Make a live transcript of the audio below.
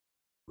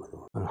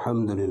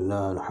الحمد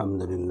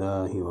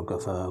لله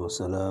وكفى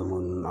وسلام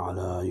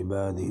على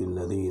عباده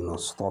الذين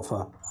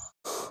اصطفى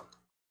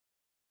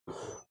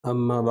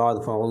أما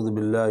بعد فأعوذ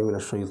بالله من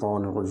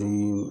الشيطان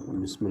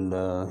الرجيم بسم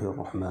الله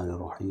الرحمن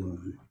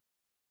الرحيم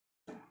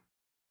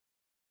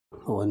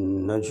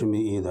والنجم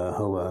إذا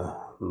هوى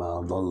ما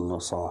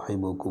ضل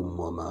صاحبكم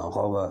وما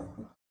غوى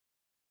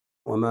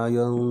وما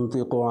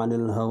ينطق عن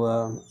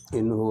الهوى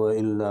إن هو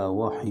إلا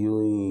وحي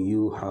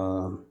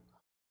يوحى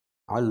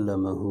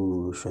علمه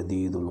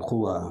شديد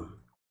القوى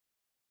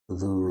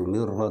ذو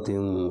مرة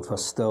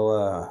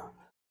فاستوى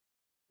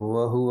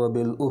وهو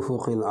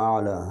بالأفق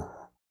الأعلى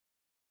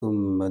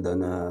ثم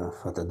دنا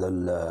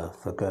فتدلى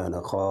فكان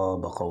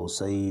قاب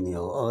قوسين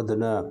أو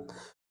أدنى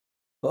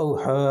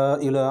فأوحى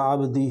إلى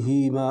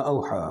عبده ما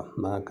أوحى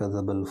ما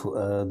كذب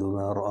الفؤاد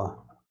ما رأى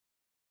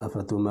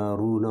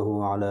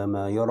أفتمارونه على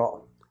ما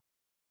يرى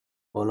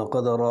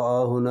ولقد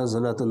رآه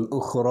نزلة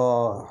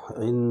أخرى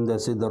عند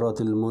سدرة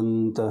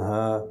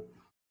المنتهى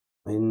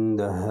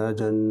عندها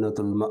جنة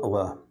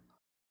المأوى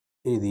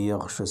إذ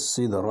يغشى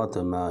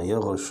السدرة ما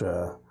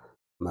يغشى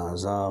ما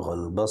زاغ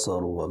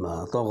البصر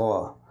وما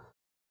طغى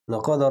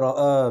لقد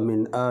رأى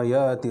من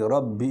آيات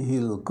ربه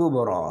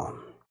الكبرى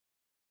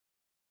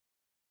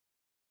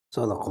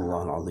صدق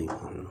الله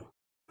العظيم.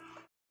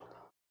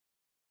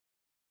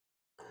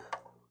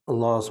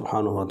 Allah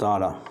subhanahu wa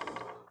ta'ala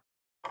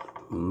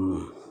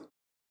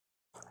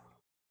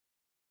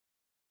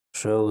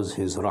shows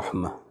his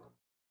rahmah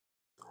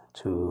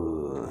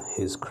to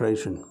his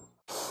creation,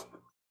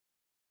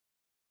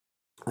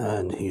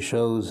 and he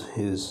shows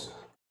his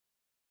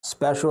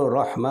special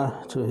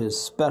rahmah to his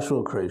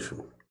special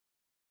creation.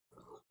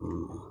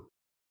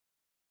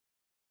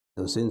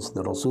 So since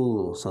the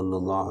Rasul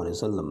sallallahu alaihi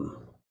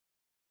wasallam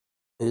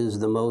is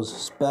the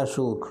most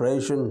special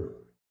creation,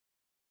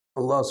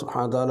 Allah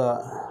subhanahu wa ta'ala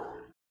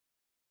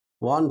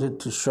wanted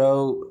to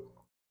show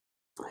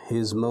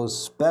his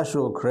most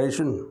special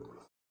creation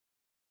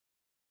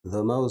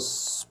the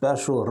most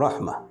special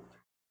rahmah.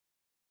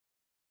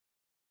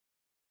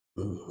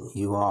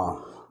 You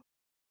are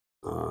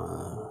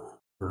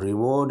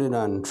rewarded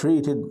and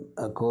treated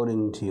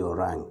according to your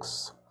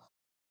ranks.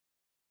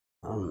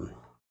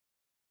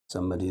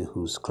 Somebody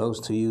who's close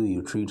to you,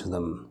 you treat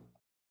them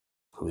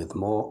with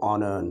more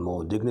honor and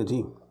more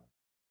dignity.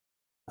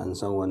 And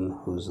someone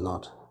who's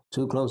not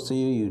too close to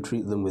you, you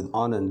treat them with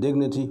honor and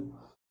dignity.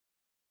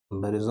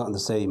 But it's not the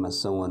same as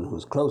someone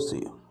who's close to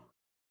you.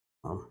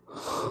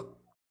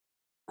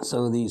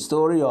 So the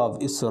story of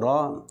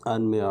Isra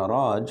and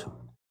Mi'raj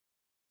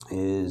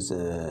is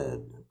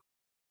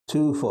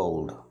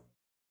twofold.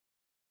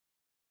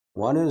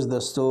 One is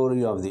the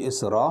story of the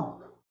Isra,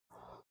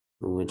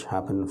 which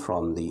happened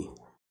from the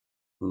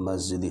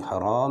Masjid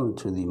Haram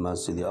to the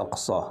Masjid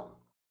Aqsa,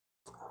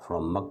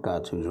 from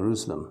Mecca to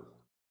Jerusalem.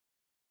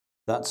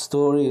 That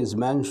story is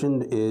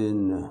mentioned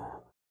in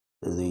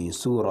the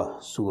Surah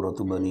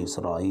Bani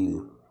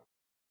Israel,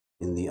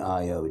 in the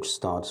ayah which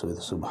starts with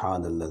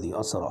Subhanalladhi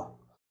Asra.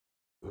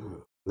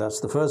 That's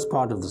the first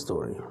part of the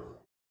story.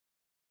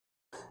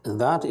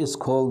 That is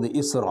called the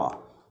Isra,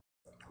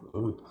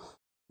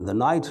 the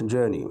night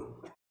journey.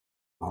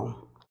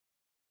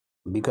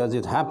 Because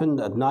it happened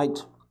at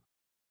night,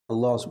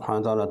 Allah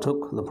subhanahu wa ta'ala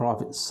took the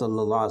Prophet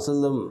sallallahu alaihi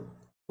wasallam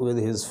with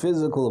his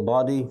physical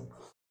body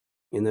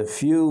in a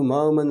few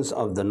moments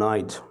of the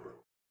night.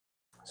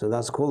 So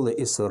that's called the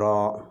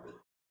Isra.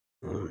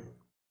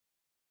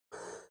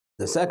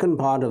 The second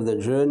part of the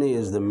journey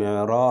is the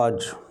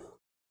Mi'raj.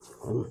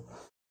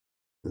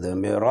 The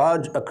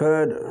Mi'raj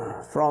occurred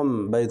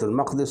from Bayt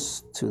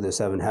al-Maqdis to the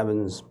seven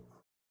heavens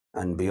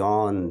and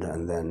beyond,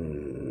 and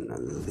then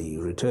the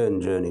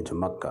return journey to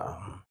Mecca.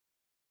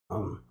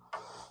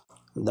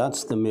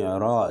 That's the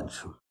Mi'raj.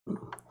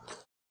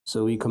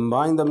 So we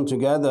combine them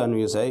together and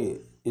we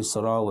say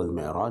Isra with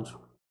Mi'raj.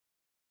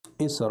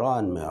 Isra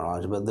and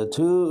Mi'raj, but the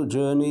two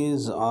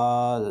journeys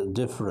are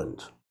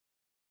different.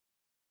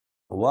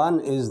 One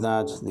is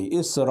that the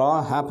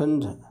Isra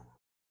happened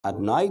at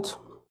night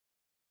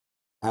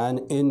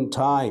and in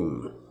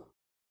time.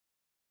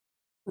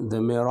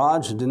 The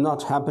Mi'raj did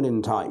not happen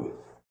in time.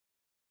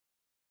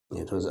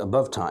 It was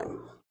above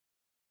time.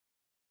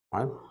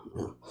 Right?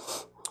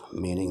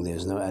 Meaning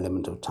there's no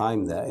element of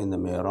time there in the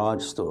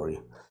Mi'raj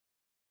story,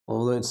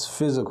 although it's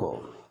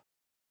physical.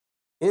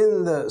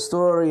 In the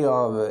story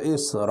of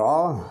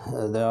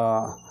Isra, there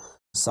are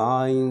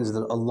signs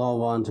that Allah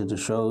wanted to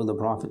show the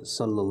Prophet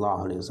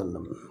sallallahu alaihi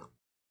wasallam.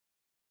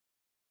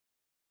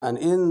 And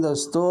in the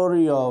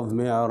story of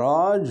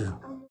Mi'raj,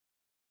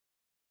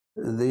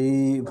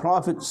 the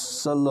Prophet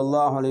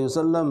sallallahu alaihi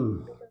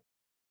wasallam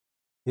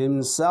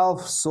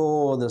himself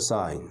saw the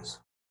signs.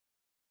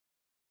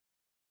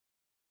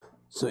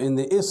 So in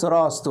the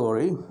Isra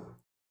story,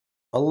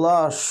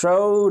 Allah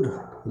showed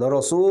the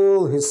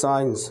Rasul his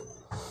signs.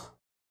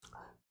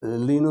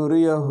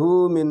 لِنُرِيَهُ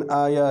مِنْ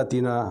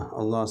آيَاتِنَا,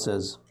 Allah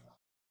says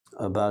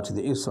about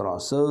the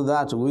Isra, so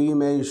that we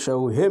may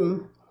show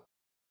him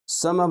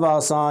some of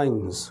our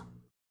signs.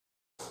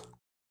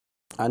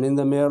 And in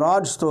the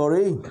Mi'raj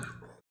story,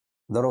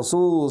 The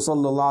Rasul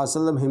sallallahu alaihi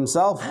wasallam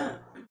himself,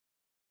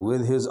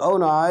 with his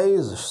own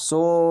eyes,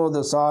 saw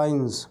the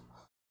signs,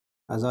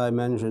 as I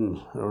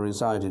mentioned or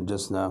recited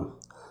just now.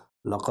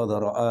 لَقَدْ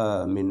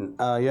رَأَى مِنْ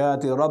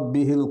آيَاتِ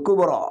رَبِّهِ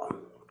الْكُبْرَى.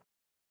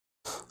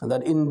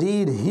 That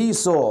indeed he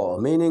saw,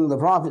 meaning the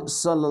Prophet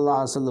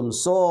sallallahu alaihi wasallam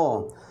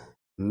saw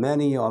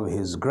many of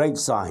his great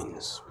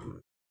signs.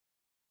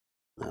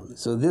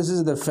 So this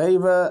is the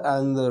favor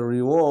and the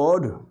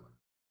reward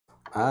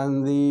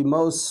and the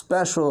most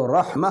special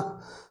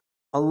rahmah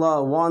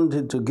Allah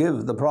wanted to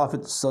give the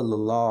Prophet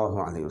sallallahu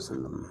alaihi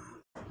wasallam.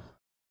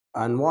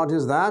 And what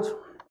is that?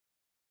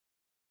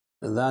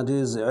 That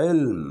is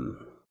ilm.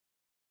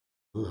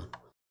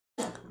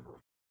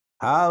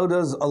 How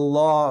does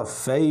Allah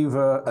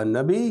favor a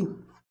Nabi?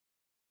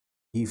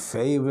 He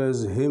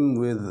favors him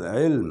with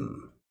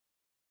ilm,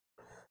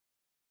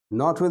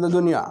 not with the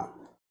dunya.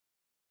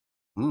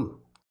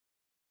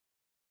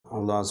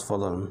 Allah's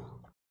fadl,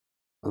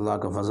 Allah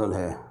ka fazl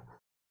hai.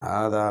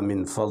 Hada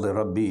min fadl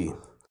Rabbi.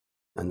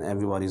 And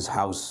everybody's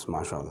house,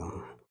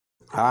 mashallah.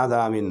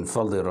 Hada min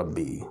fadl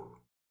Rabbi.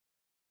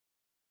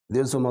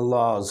 This is from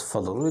Allah's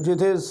fadl, which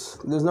it is,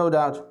 there's no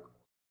doubt.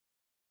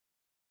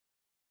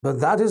 But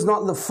that is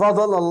not the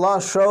fadl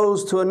Allah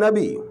shows to a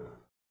Nabi.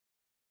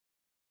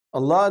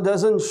 Allah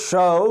doesn't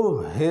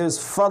show His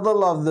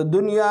fadl of the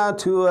dunya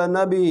to a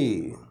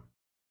Nabi.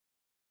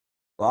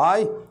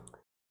 Why?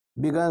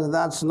 Because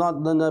that's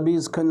not the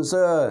Nabi's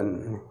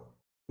concern.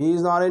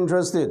 He's not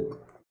interested.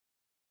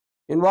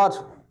 In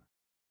what?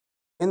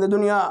 In the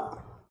dunya.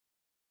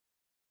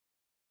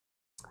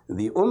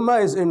 The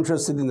ummah is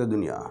interested in the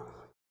dunya.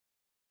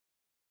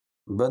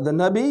 But the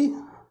Nabi,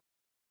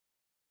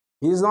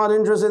 he's not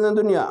interested in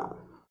the dunya.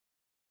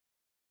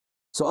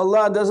 So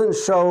Allah doesn't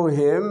show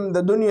him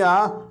the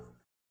dunya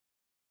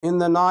in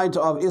the night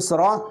of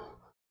Isra,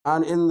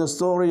 and in the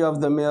story of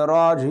the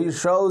Miraj, He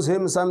shows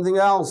him something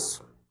else,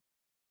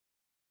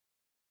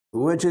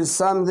 which is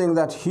something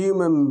that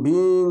human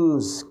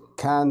beings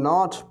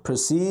cannot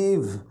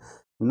perceive,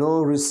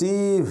 nor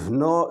receive,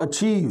 nor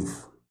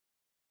achieve.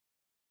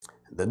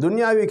 The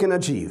dunya we can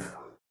achieve.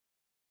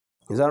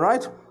 Is that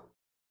right?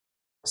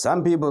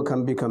 Some people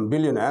can become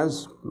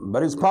billionaires,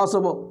 but it's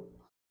possible.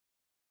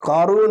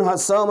 Qarun had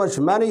so much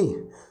money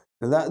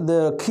that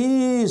the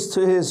keys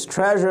to his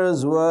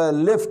treasures were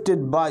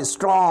lifted by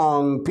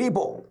strong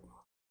people.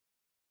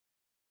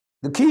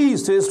 The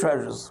keys to his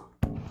treasures.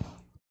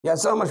 He had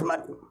so much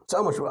money,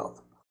 so much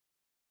wealth.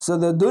 So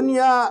the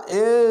dunya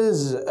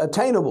is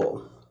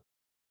attainable.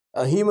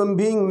 A human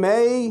being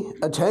may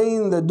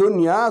attain the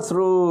dunya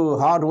through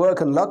hard work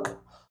and luck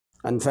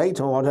and fate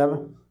or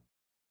whatever.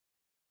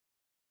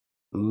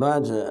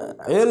 But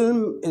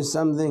ilm is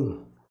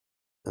something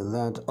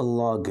that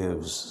Allah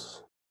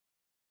gives.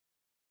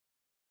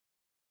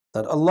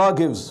 That Allah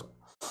gives.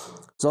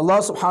 So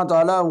Allah subhanahu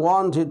wa ta'ala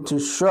wanted to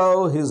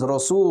show His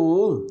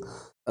Rasul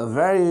a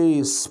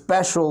very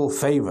special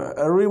favor,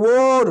 a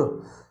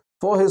reward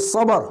for his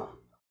sabr.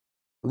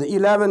 The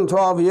 11,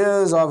 12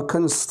 years of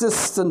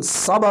consistent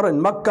sabr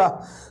in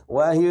Mecca,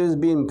 where he was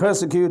being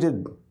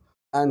persecuted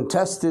and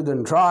tested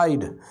and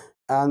tried.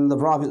 And the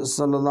Prophet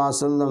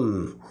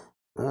ﷺ,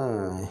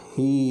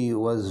 he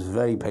was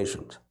very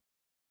patient.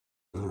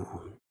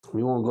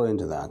 We won't go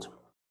into that.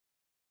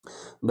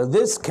 But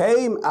this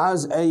came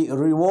as a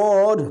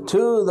reward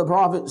to the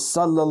Prophet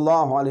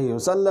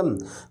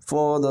ﷺ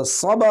for the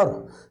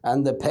sabr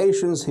and the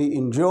patience he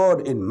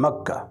endured in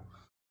Mecca.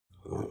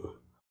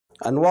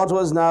 And what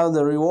was now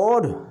the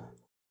reward?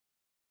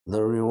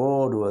 The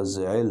reward was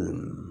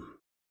ilm.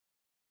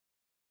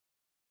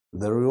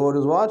 The reward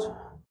is what?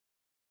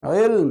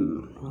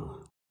 Ilm.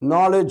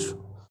 Knowledge.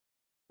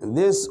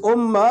 This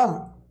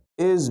ummah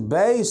is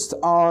based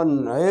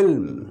on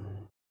ilm,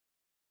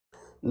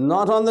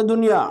 not on the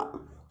dunya.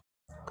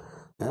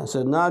 Yeah,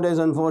 so nowadays,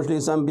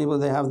 unfortunately, some people,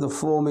 they have the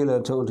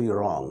formula totally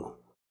wrong.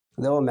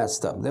 They all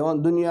messed up. They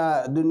want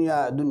dunya,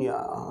 dunya,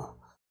 dunya.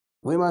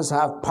 We must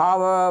have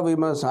power, we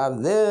must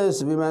have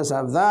this, we must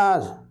have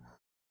that.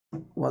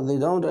 What they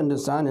don't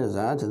understand is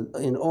that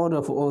in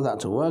order for all that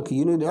to work,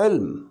 you need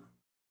ilm.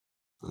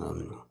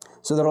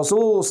 So the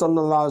Rasul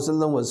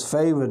ﷺ was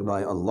favored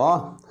by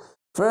Allah.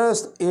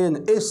 First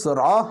in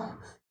Isra,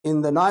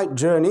 in the night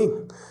journey,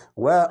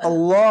 where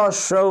Allah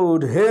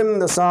showed him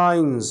the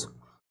signs.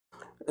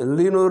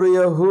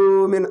 لِنُرِيَهُ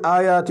مِنْ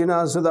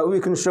آيَاتِنَا, so that we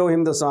can show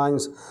him the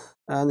signs.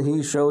 And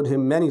he showed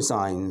him many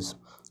signs,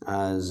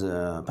 as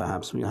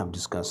perhaps we have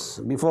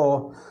discussed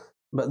before.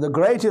 But the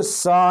greatest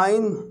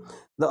sign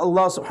that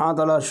Allah subhanahu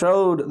wa ta'ala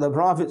showed the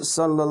Prophet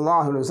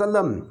sallallahu alaihi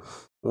wasallam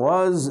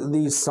was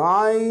the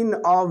sign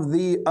of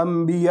the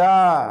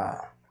Anbiya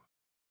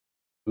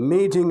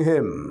meeting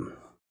him.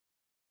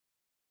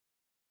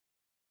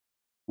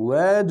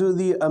 Where do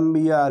the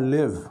Anbiya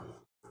live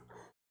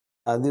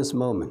at this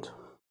moment?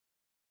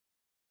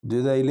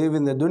 Do they live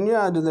in the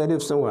dunya or do they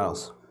live somewhere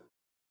else?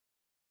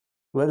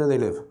 Where do they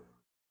live?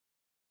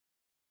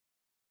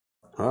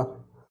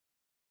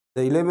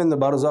 They live in the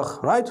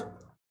barzakh, right?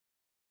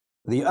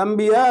 The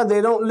Anbiya,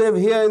 they don't live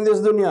here in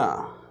this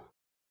dunya.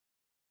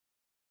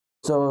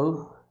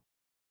 So,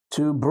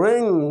 to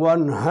bring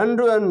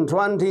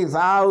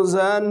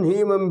 120,000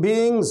 human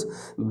beings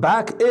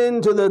back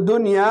into the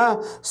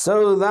dunya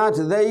so that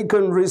they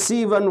can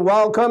receive and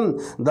welcome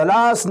the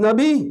last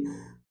Nabi.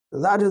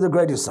 That is the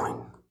greatest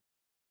sign.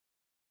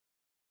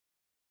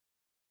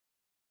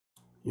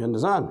 You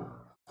understand?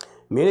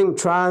 Meaning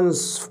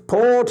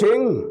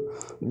transporting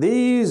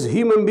these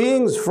human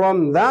beings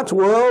from that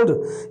world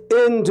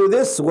into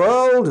this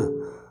world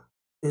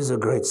is a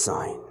great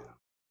sign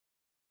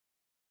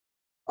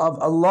of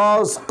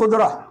Allah's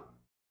qudra,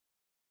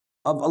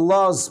 of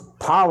Allah's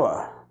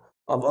power,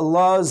 of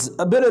Allah's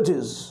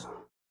abilities.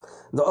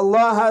 That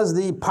Allah has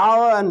the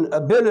power and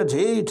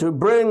ability to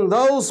bring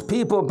those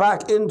people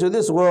back into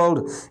this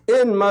world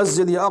in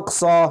Masjid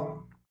al-Aqsa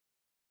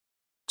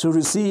to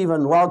receive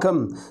and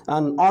welcome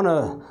and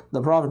honor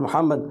the Prophet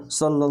Muhammad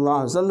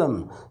sallallahu alaihi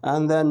wasallam.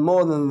 And then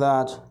more than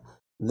that,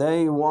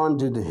 they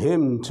wanted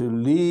him to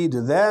lead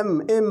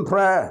them in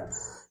prayer,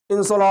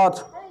 in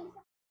salat.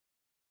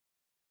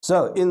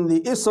 So in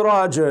the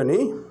Isra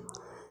journey,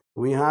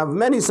 we have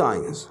many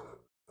signs,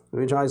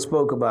 which I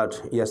spoke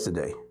about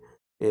yesterday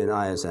in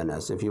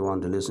ISNS. If you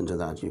want to listen to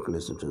that, you can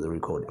listen to the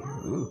recording.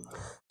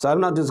 So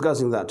I'm not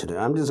discussing that today.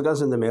 I'm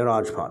discussing the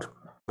Miraj part.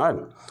 All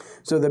right.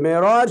 So the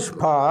Miraj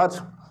part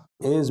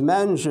is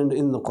mentioned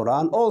in the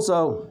Quran.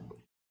 Also,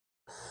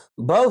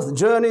 both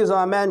journeys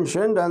are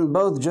mentioned, and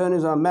both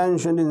journeys are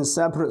mentioned in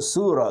separate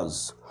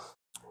surahs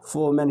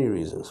for many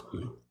reasons.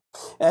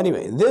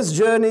 Anyway, this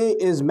journey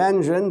is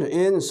mentioned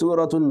in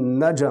Surah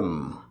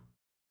An-Najm,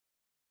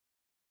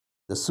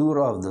 the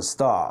surah of the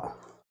star.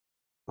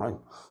 Right?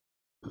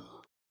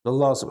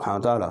 Allah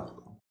subhanahu wa ta'ala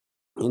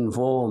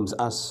informs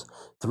us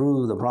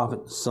through the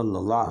Prophet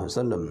sallallahu alaihi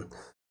wasallam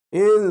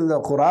in the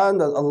Quran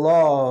that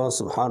Allah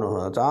subhanahu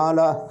wa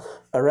ta'ala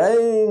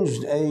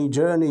arranged a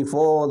journey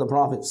for the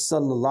Prophet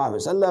sallallahu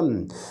alaihi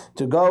wasallam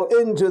to go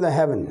into the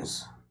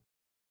heavens.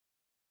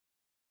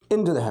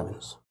 Into the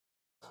heavens.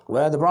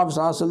 Where the Prophet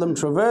sallallahu alaihi wasallam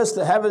traversed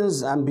the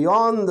heavens and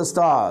beyond the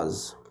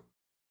stars.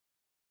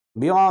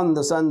 Beyond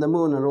the sun, the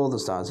moon, and all the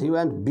stars. He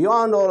went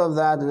beyond all of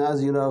that, and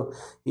as you know,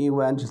 he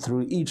went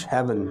through each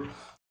heaven,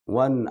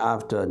 one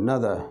after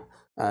another,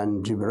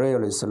 and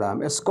Jibreel alayhi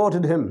salam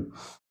escorted him.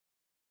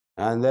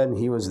 And then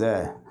he was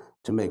there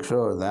to make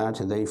sure that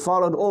they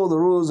followed all the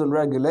rules and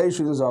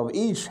regulations of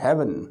each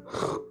heaven.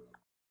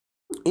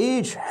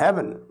 Each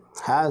heaven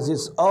has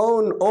its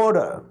own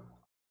order.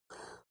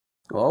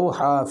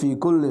 وَأَوْحَى فِي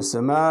كُلِّ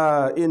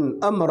سَمَاءٍ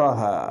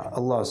أَمْرَهَا,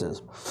 Allah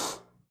says.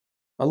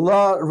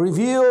 Allah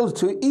revealed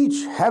to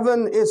each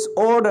heaven its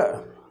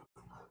order,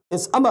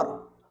 its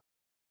amr.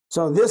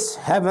 So this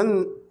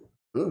heaven,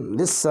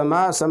 this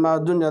sama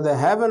dunya, the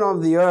heaven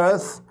of the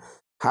earth,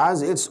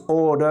 has its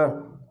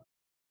order,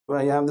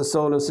 where you have the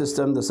solar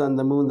system, the sun,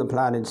 the moon, the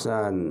planets,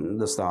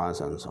 and the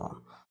stars, and so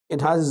on.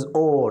 It has its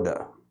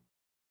order.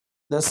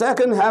 The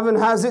second heaven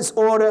has its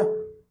order.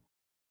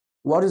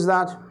 What is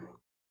that?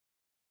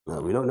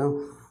 Well, we don't know.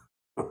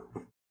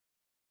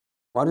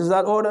 What is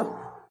that order?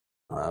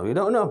 We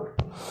don't know.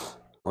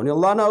 Only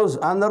Allah knows,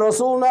 and the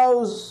Rasul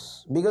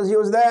knows, because he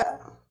was there.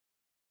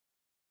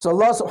 So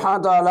Allah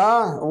subhanahu wa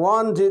ta'ala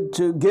wanted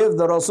to give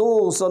the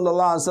Rasul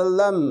sallallahu alaihi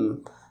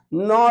wasallam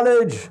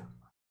knowledge.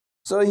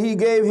 So he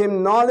gave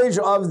him knowledge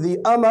of the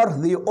amr,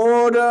 the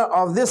order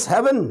of this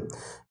heaven,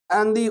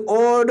 and the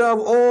order of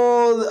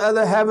all the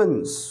other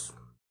heavens.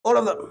 All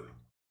of them.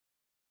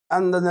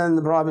 And then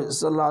the Prophet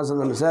sallallahu alaihi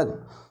wasallam said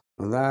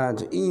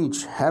that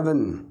each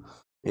heaven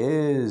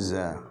is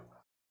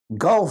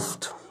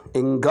engulfed,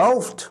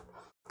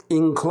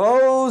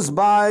 enclosed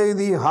by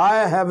the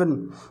higher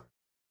heaven.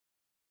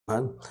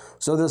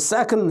 So the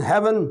second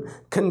heaven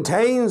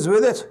contains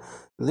with it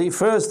the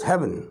first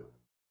heaven.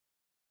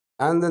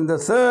 And then the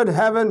third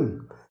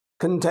heaven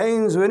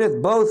contains with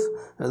it both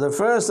the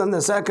first and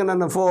the second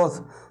and the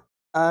fourth,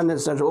 and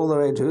etc. all the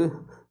way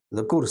to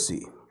the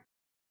kursi.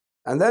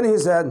 And then he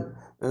said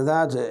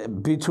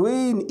that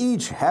between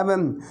each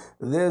heaven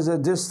there's a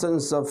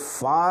distance of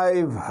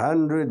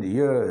 500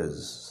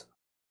 years.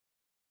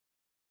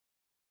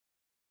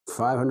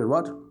 500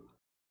 what?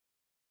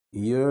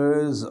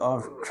 Years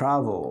of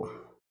travel.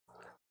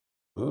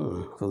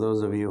 For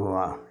those of you who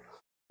are,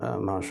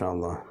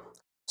 mashallah,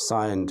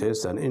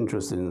 scientists and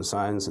interested in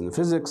science and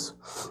physics,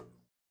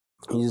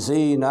 you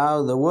see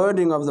now the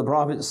wording of the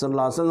Prophet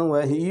ﷺ,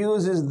 where he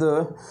uses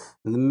the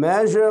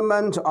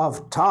measurement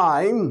of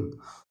time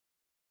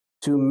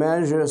to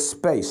measure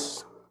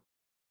space.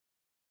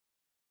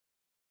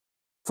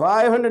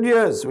 500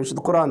 years, which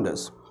the Quran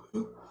does.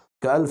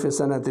 كَأَلْفِ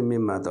سَنَةٍ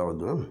مِّمَّا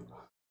تَعُدُّونَ.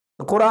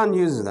 The Quran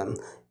uses them.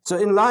 So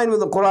in line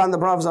with the Quran, the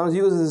Prophet ﷺ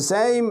uses the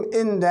same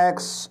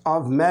index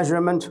of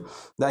measurement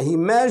that he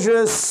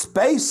measures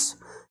space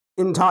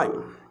in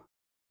time.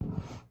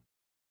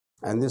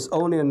 And this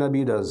only a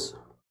Nabi does.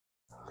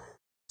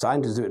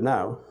 Scientists do it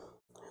now,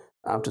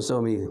 after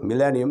so many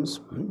millenniums.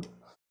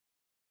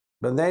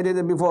 But they did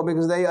it before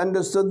because they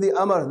understood the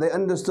amr, they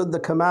understood the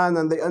command,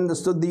 and they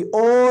understood the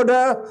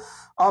order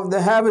of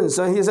the heavens.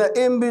 So he said,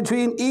 in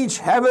between each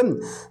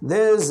heaven,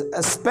 there's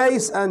a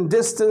space and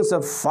distance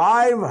of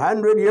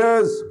 500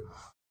 years.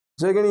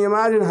 So can you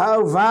imagine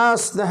how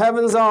vast the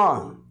heavens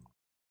are?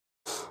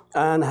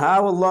 And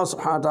how Allah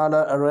subhanahu wa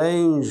ta'ala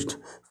arranged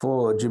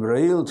for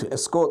Jibreel to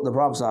escort the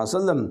Prophet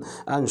ﷺ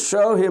and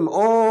show him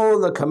all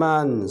the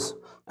commands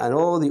and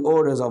all the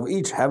orders of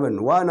each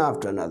heaven, one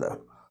after another.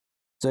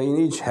 So in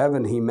each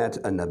heaven he met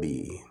a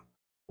Nabi.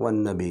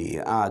 One Nabi,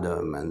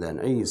 Adam, and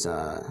then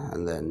Isa,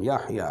 and then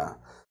Yahya,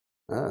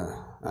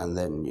 and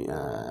then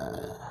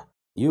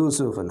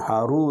Yusuf, and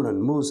Harun,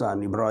 and Musa,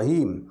 and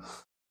Ibrahim.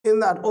 In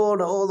that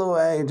order all the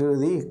way to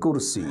the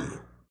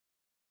Kursi.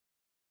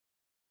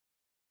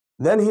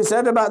 Then he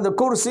said about the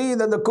Kursi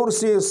that the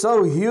Kursi is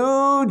so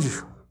huge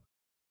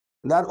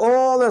that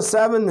all the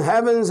 7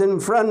 heavens in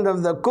front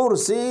of the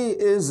Kursi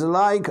is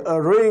like a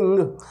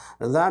ring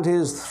that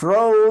is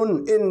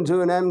thrown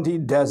into an empty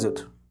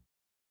desert.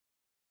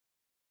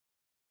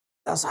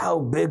 That's how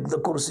big the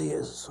Kursi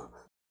is.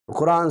 The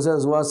Quran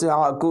says,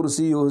 وَسِعَ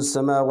كُرْسِيُّهُ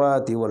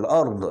السَّمَاوَاتِ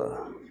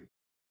وَالْأَرْضِ.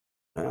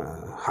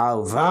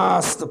 How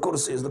vast the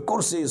Kursi is. The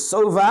Kursi is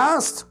so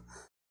vast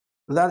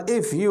that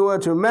if you were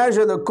to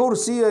measure the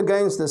Kursi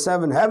against the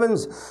 7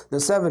 heavens, the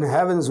 7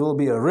 heavens will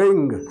be a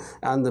ring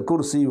and the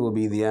Kursi will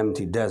be the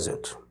empty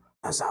desert.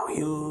 That's how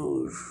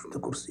huge the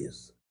Kursi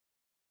is.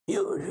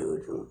 Huge,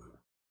 huge.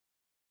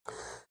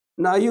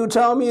 Now you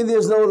tell me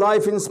there's no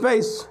life in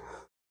space.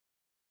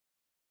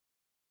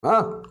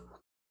 Huh?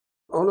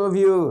 All of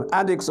you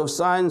addicts of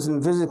science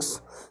and physics,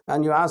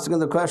 and you're asking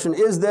the question,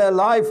 is there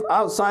life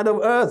outside of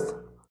Earth?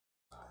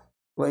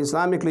 Well,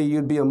 Islamically,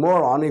 you'd be a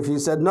moron if you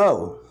said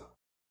no.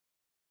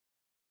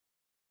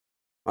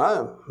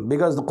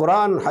 Because the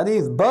Quran,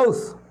 Hadith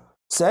both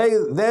say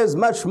there's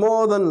much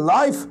more than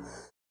life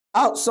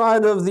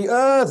outside of the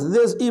earth.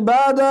 There's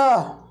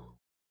ibadah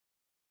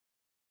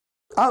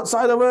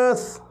outside of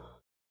earth.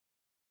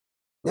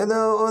 You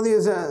know, all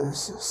these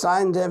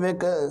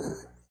scientific,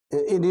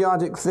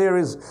 idiotic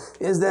theories.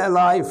 Is there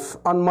life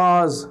on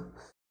Mars?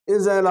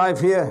 Is there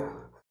life here?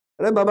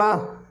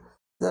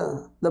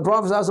 The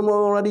Prophet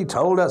already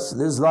told us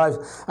there's life,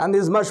 and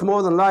there's much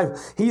more than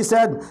life. He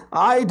said,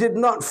 I did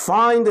not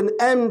find an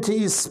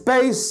empty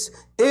space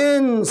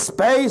in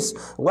space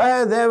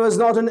where there was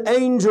not an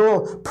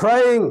angel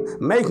praying,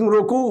 making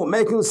ruku,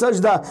 making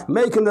sajda,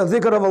 making the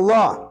dhikr of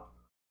Allah.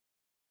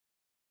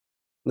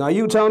 Now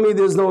you tell me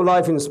there's no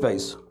life in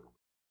space.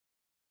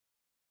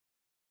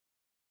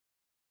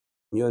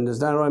 You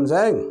understand what I'm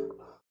saying?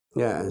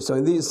 Yeah, so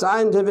these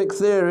scientific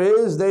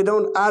theories, they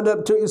don't add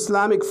up to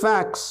Islamic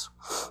facts.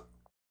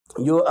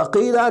 Your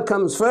aqidah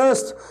comes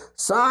first,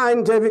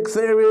 scientific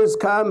theories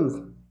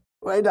come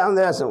way down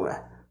there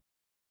somewhere.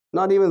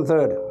 Not even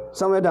third,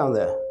 somewhere down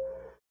there.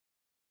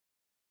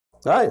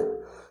 Right?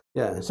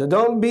 Yeah, so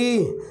don't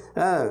be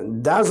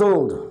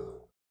dazzled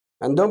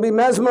and don't be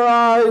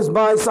mesmerized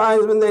by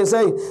science when they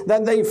say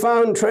that they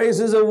found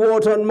traces of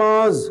water on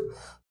Mars.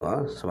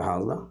 Well,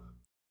 subhanAllah.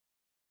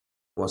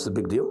 What's the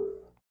big deal?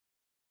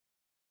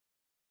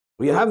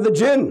 We have the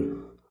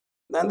jinn,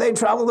 and they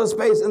travel the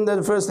space in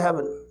the first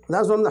heaven.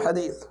 That's from the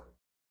hadith.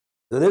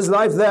 There is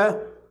life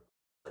there.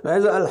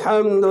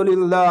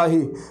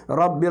 Alhamdulillahi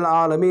Rabbil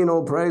Alameen.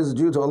 Oh, praise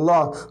due to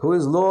Allah, who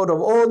is Lord of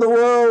all the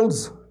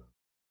worlds.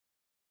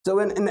 So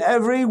in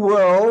every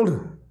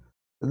world,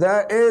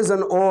 there is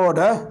an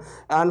order,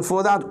 and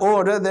for that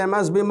order, there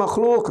must be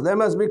makhluk, there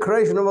must be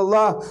creation of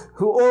Allah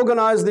who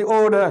organized the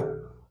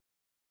order.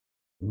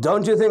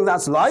 Don't you think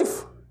that's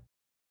life?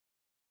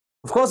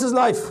 Of course it's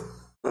life.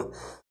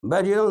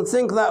 But you don't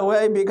think that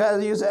way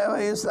because you say, well,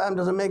 Islam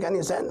doesn't make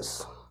any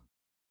sense.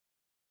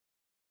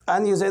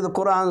 And you say the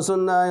Quran,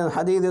 Sunnah, and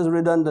Hadith is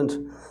redundant.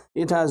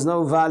 It has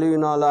no value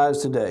in our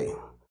lives today.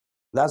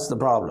 That's the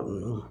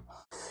problem.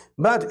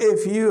 But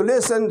if you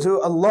listen to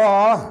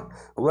Allah,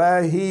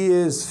 where He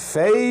is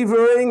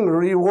favoring,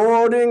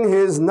 rewarding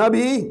His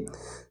Nabi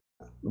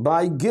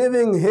by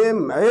giving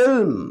him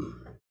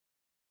ilm,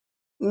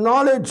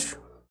 knowledge.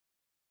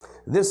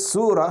 This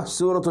surah,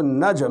 Surah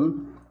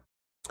An-Najm,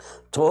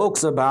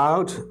 talks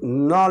about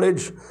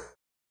knowledge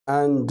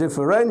and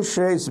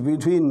differentiates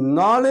between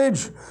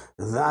knowledge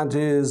that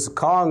is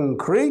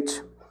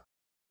concrete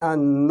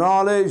and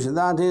knowledge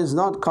that is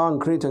not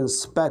concrete and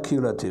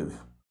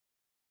speculative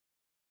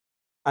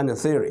and a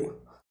theory.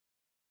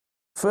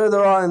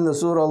 Further on in the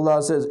surah,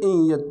 Allah says,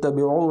 إِن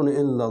يَتَّبِعُونَ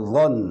إِلَّا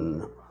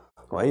الظَّنَّ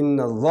وَإِنَّ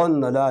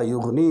الظَّنَّ لَا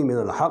يُغْنِي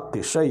مِنَ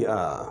الْحَقِّ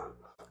شَيْئًا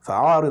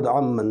فَعَارِضْ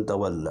عَمَّنْ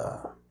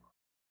تَوَلَّى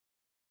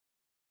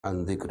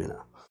عَنْ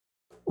ذِكْرِنَا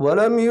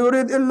وَلَمْ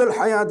يُرِدْ إِلَّا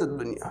الْحَيَاةَ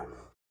الدُّنْيَا.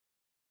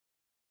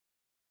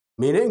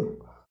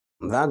 Meaning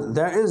that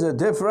there is a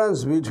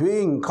difference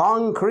between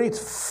concrete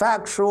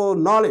factual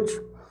knowledge.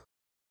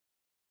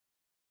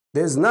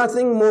 There's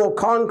nothing more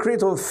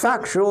concrete or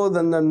factual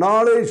than the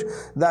knowledge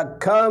that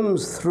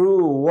comes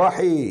through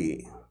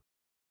wahi.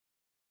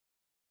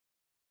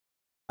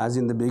 As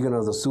in the beginning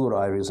of the surah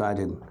I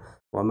recited,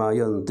 وَمَا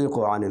يَنْطِقُ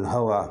عَنِ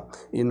الْهَوَىٰ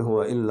إِنْ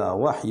هُوَ إِلَّا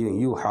وَحْيٌ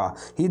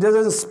يُوحَىٰ. He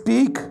doesn't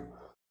speak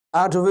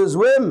out of his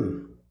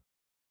whim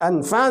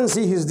and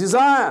fancy his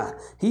desire.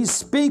 He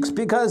speaks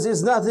because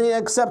there's nothing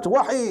except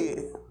wahi.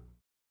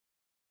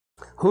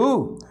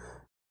 Who?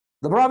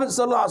 The Prophet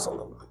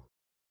ﷺ.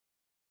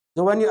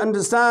 So when you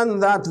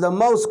understand that the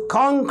most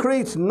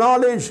concrete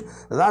knowledge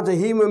that a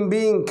human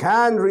being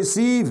can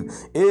receive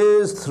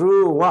is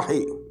through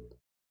wahi.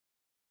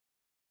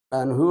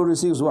 And who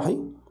receives wahi?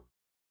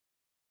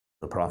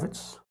 The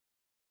prophets.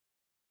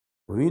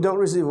 We don't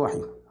receive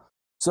wahi.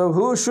 So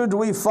who should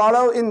we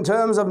follow in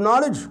terms of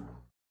knowledge?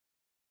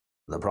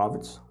 The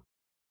prophets.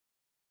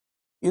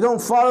 You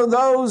don't follow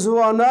those who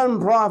are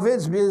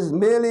non-prophets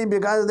merely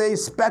because they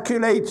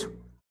speculate.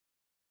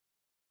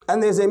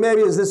 And they say,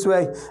 maybe it's this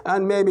way,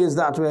 and maybe it's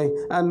that way,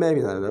 and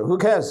maybe that way. Who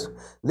cares?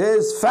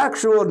 There's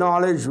factual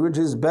knowledge which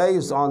is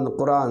based on the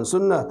Quran and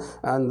Sunnah,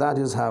 and that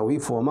is how we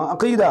form our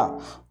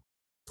Aqidah.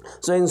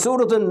 So in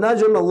Surah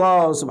Al-Najm,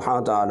 Allah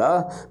subhanahu wa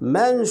ta'ala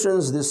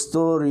mentions the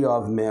story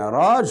of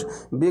Mi'raj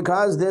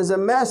because there's a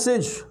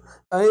message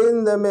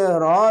in the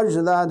Mi'raj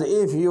that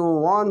if you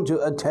want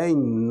to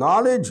attain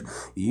knowledge,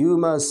 you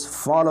must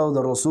follow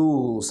the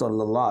Rasul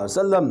sallallahu alaihi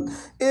wasallam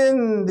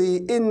in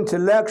the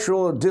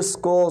intellectual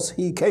discourse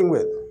he came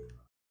with,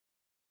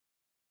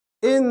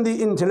 in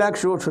the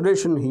intellectual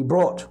tradition he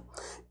brought,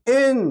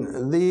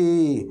 in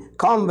the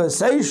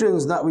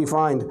conversations that we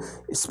find,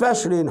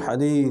 especially in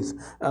hadith,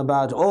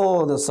 about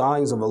all the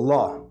signs of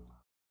Allah.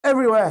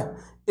 Everywhere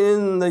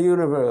in the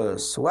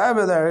universe,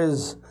 wherever there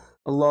is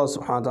Allah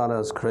subhanahu wa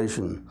ta'ala's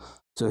creation.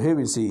 So here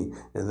we see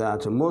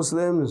that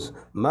Muslims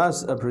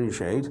must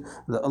appreciate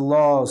that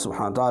Allah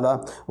subhanahu wa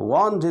ta'ala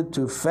wanted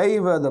to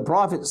favor the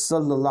Prophet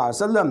sallallahu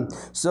alaihi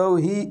wasallam, so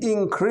he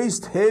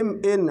increased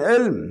him in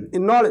ilm,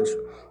 in knowledge,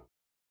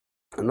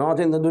 not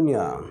in the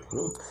dunya.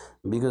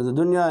 Because the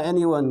dunya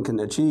anyone can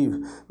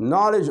achieve.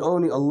 Knowledge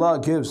only Allah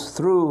gives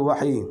through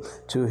wahi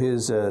to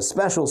his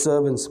special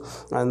servants,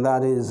 and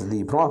that is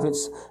the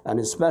prophets, and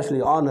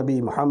especially our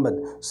Nabi Muhammad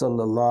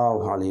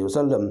sallallahu alaihi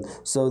wasallam.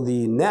 So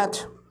the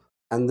net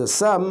and the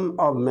sum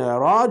of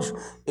Mi'raj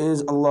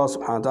is Allah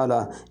subhanahu wa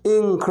ta'ala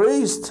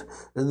increased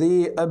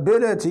the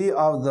ability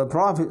of the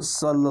Prophet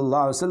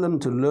sallallahu alaihi wasallam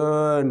to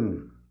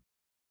learn.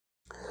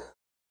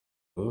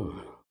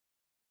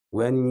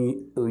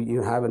 When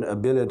you have an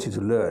ability to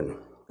learn,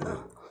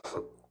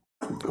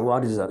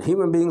 what is that?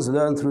 Human beings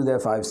learn through their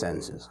five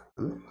senses.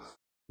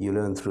 You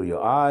learn through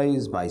your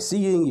eyes by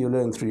seeing, you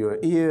learn through your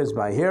ears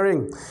by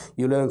hearing,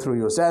 you learn through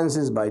your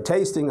senses by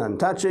tasting and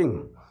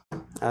touching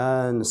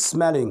and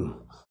smelling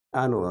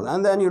and all.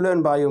 And then you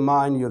learn by your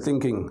mind, your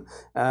thinking,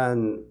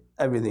 and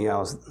everything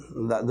else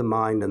that the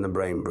mind and the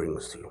brain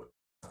brings to you.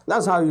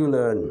 That's how you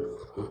learn.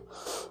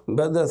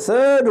 But the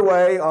third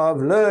way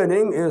of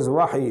learning is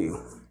wahi.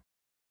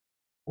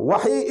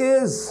 Wahi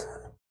is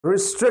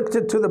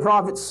restricted to the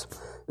prophets,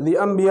 the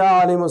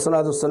Anbiya alayhimu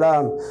salatu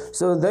wasalam.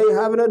 So they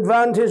have an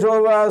advantage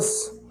over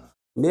us,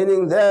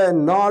 meaning their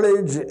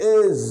knowledge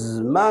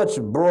is much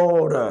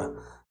broader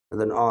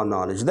than our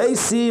knowledge. They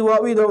see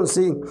what we don't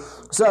see.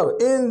 So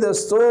in the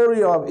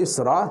story of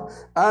Isra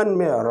and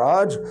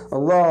Mi'raj,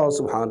 Allah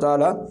subhanahu wa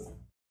ta'ala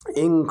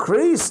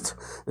increased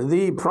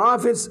the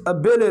prophet's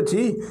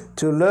ability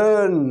to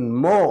learn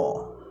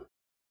more,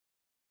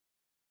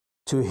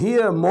 to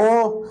hear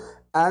more,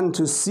 and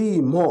to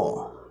see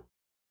more.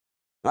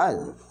 Right?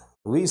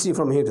 We see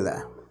from here to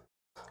there.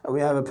 We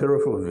have a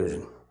peripheral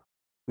vision.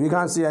 We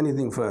can't see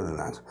anything further than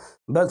that.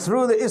 But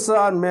through the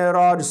Isra and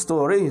Mi'raj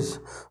stories,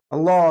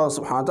 Allah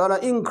subhanahu wa ta'ala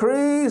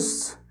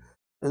increased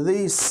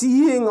the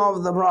seeing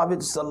of the Prophet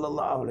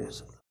sallallahu alaihi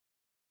wasallam.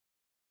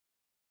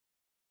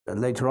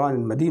 And later on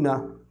in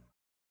Medina,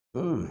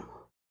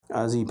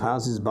 as he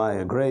passes by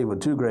a grave or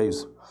two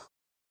graves,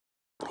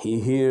 he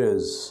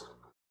hears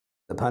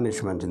the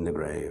punishment in the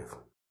grave.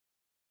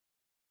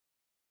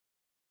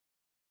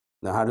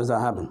 Now, how does that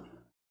happen?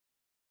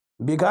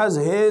 Because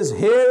his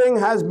hearing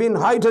has been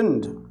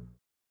heightened.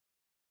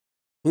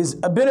 His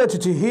ability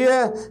to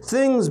hear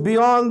things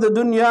beyond the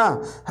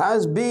dunya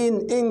has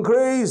been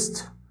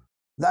increased.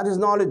 That is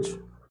knowledge.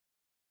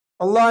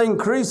 Allah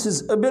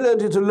increases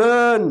ability to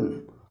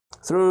learn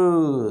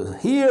through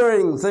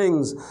hearing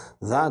things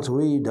that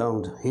we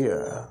don't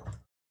hear.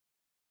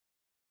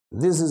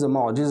 This is a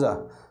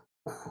mu'jiza.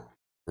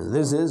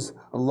 This is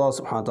Allah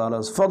subhanahu wa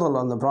ta'ala's fadl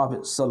on the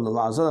Prophet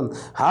sallallahu alaihi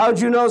wasallam. How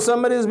do you know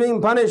somebody is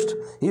being punished?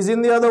 He's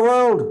in the other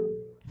world.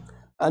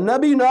 A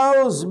Nabi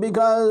knows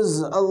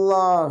because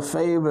Allah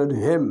favored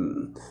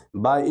him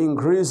by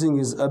increasing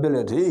his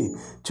ability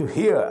to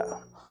hear.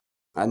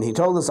 And he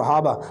told the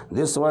Sahaba,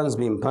 this one's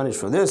being punished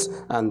for this,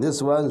 and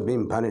this one's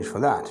being punished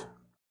for that.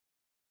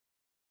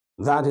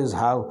 That is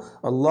how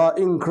Allah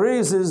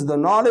increases the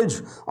knowledge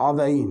of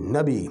a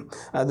Nabi.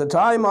 At the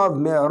time of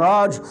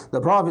Mi'raj, the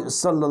Prophet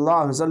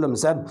ﷺ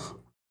said,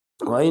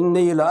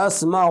 وَإِنِّي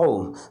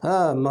لَأَسْمَعُ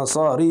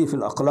مَصَارِيفِ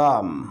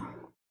الْأَقْلَامِ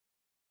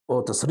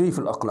or تَصْرِيفِ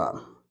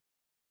الْأَقْلَامِ.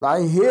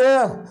 I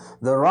hear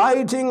the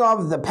writing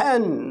of the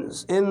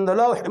pens in the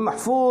Lawh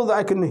Mahfuz.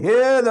 I can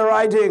hear the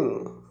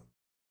writing.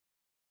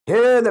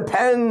 Hear the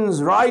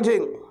pens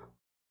writing.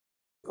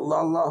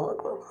 Allahu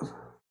Akbar.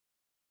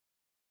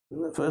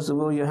 First of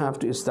all, you have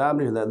to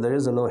establish that there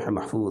is a Lawh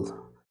Mahfuz.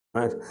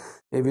 Right?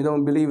 If you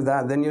don't believe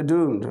that, then you're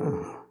doomed.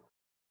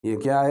 Ye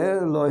kya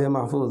hai? Lawh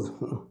Mahfuz.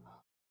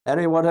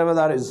 Anyway, whatever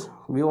that is,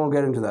 we won't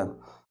get into that.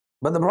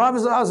 But the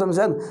Prophet ﷺ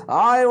said,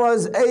 I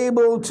was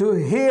able to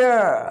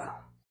hear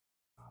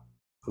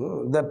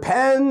the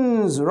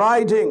pens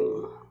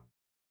writing.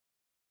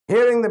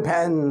 Hearing the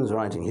pens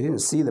writing. He didn't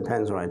see the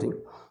pens writing.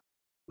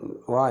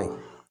 Why?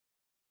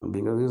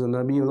 Because he's a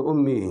Nabi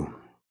al-Ummi.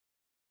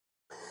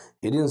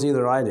 He didn't see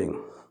the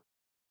writing.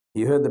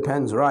 He heard the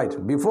pens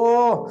write.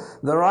 Before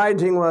the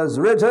writing was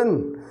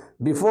written,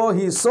 before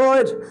he saw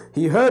it,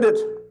 he heard it.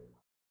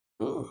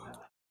 So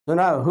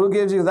now, who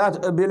gives you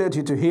that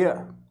ability to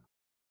hear?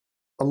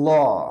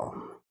 Allah.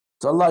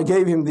 So Allah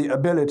gave him the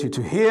ability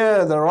to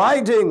hear the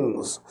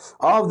writings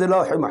of the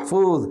Lawh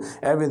Mahfuz,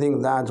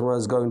 everything that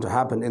was going to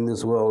happen in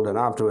this world and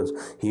afterwards.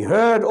 He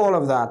heard all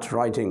of that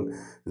writing.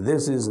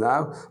 This is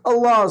now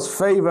Allah's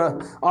favor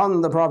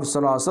on the Prophet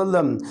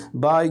ﷺ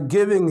by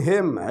giving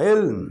him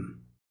ilm,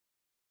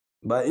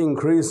 by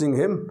increasing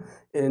him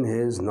in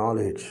his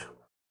knowledge.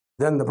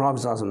 Then the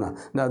Prophet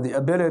ﷺ, now the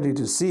ability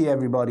to see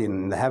everybody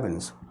in the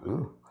heavens.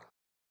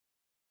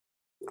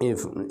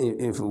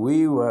 If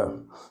we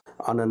were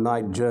on a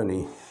night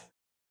journey,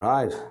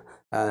 right,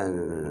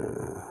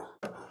 and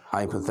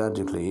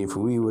hypothetically, if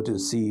we were to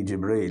see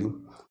Jibreel,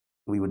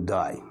 we would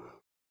die,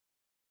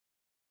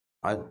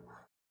 right?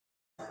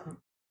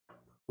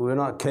 We're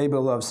not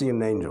capable of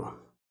seeing an angel.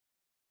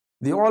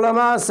 The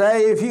ulama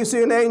say, if you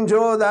see an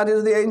angel, that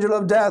is the angel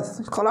of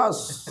death.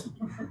 Khalas.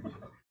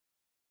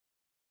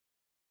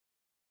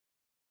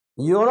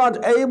 You're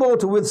not able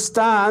to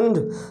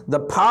withstand the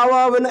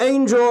power of an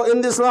angel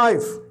in this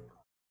life.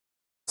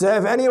 So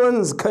if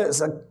anyone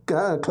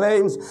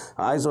claims,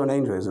 I saw an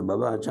angel, he said,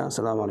 Baba,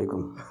 assalamu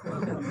alaikum.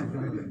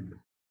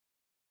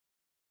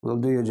 We'll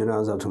do your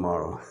janazah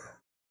tomorrow.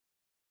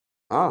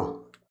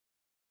 Oh.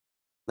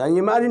 Now you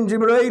imagine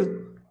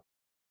Jibreel.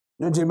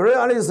 Jibreel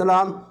alayhi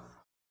salam,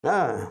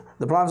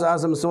 the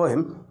Prophet saw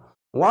him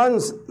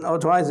once or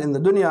twice in the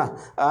dunya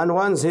and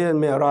once here in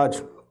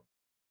Mi'raj.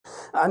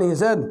 And he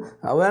said,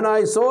 when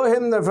I saw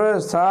him the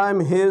first time,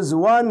 his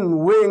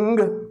one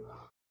wing,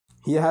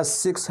 he has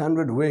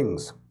 600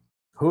 wings.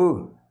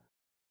 Who?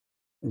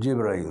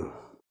 Jibreel.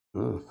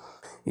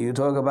 You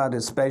talk about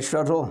the space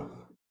shuttle.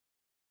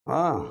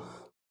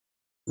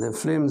 The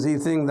flimsy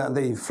thing that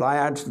they fly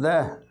out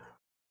there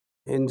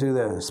into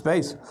the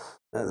space.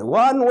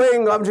 One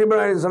wing of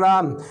Jibreel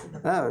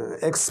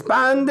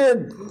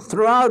expanded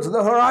throughout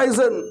the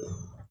horizon.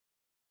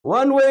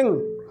 One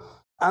wing.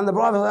 And the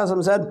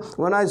Prophet said,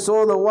 when I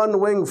saw the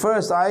one wing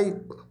first, I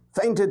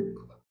fainted.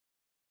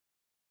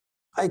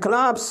 I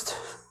collapsed.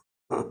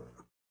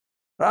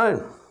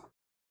 Right.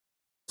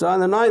 So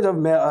on the night of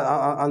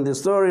on the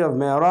story of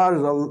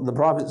Mi'raj, the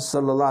Prophet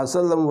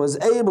ﷺ was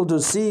able to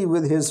see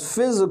with his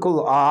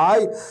physical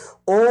eye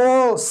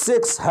all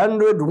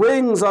 600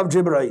 wings of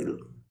Jibreel.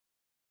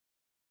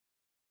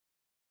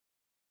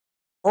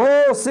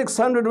 All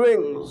 600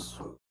 wings.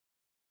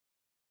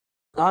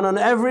 And on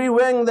every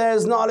wing there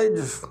is knowledge.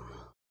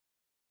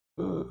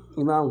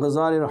 Imam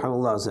Ghazali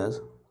rahimahullah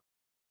says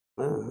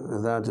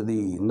that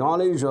the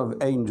knowledge of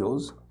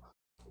angels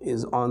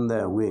is on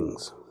their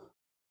wings.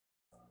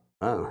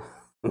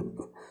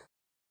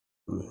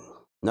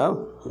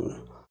 No?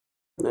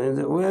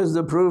 Where's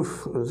the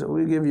proof?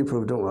 We'll give you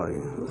proof, don't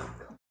worry.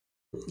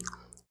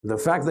 The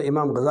fact that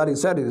Imam Ghazali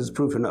said it is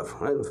proof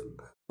enough, right?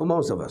 For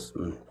most of us.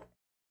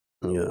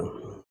 Yeah.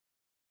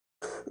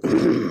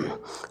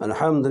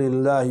 الحمد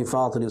لله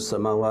فاطر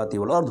السماوات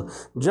والأرض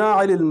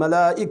جاعل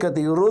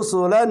الملائكة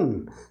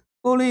رسلا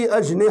أولي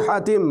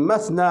أجنحة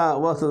مثنى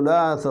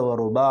وثلاث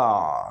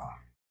ورباع.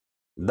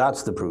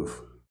 That's the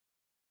proof.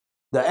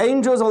 The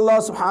angels Allah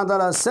subhanahu wa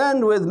ta'ala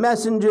send with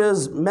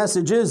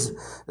messages.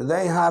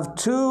 They have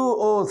 2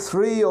 or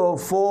 3 or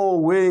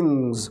 4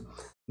 wings.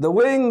 The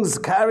wings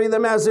carry the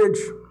message.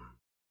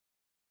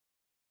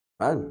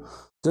 Right?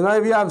 So now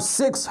if you have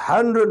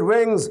 600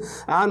 wings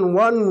and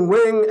one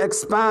wing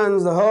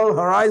expands the whole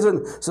horizon,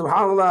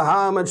 subhanAllah,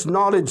 how much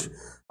knowledge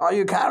are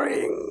you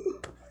carrying?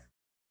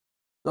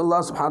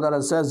 Allah subhanahu wa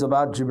ta'ala says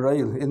about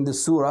Jibreel in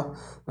this surah,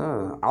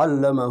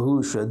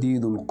 عَلَّمَهُ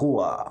شَدِيدُ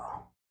الْقُوَى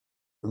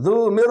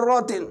ذُو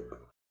مِرَّةٍ.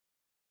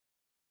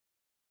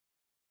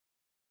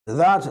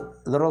 That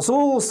the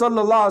Rasul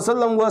sallallahu alaihi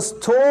wasallam was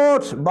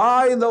taught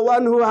by the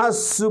one who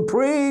has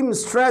supreme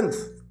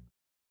strength.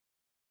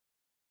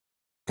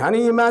 Can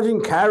you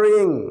imagine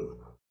carrying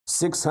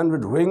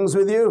 600 wings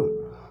with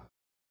you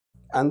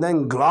and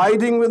then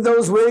gliding with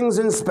those wings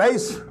in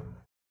space?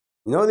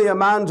 You know the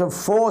amount of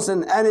force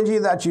and energy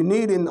that you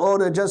need in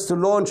order just to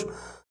launch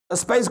a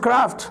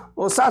spacecraft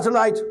or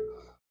satellite.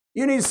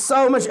 You need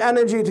so much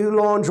energy to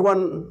launch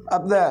one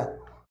up there.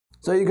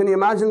 So you can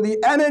imagine the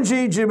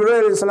energy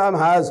Jibreel salam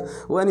has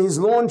when he's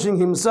launching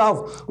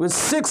himself with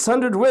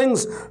 600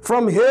 wings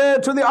from here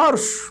to the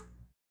Arsh.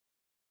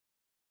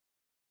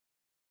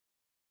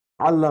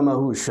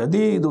 Allamahu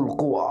shadidul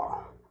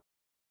quwa.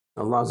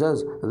 Allah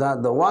says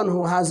that the one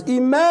who has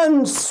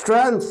immense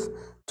strength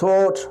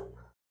taught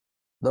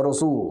the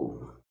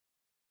Rasul.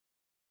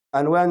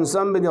 And when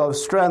somebody of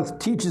strength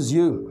teaches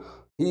you,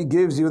 he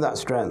gives you that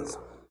strength.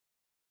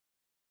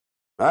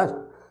 Right?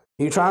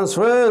 He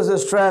transfers the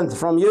strength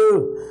from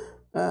you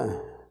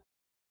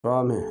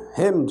from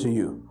him to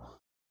you.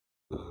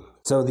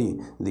 So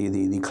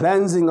the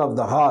cleansing of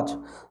the heart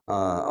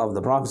of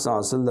the Prophet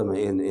ﷺ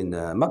in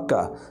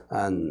Mecca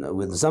and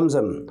with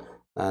Zamzam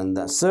and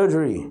that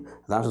surgery,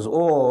 that was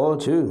all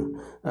to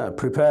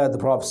prepare the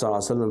Prophet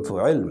ﷺ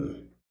for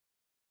ilm,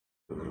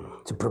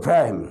 to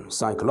prepare him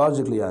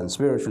psychologically and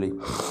spiritually.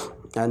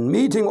 And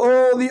meeting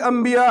all the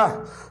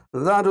Anbiya,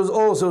 that was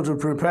also to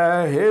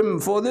prepare him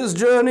for this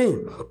journey.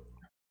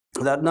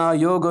 That now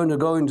you're going to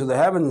go into the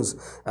heavens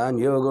and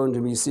you're going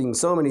to be seeing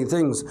so many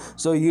things.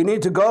 So you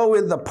need to go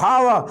with the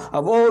power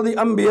of all the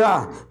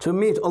Anbiya to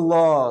meet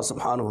Allah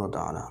subhanahu wa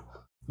ta'ala.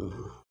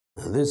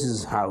 This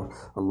is how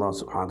Allah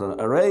subhanahu wa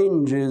ta'ala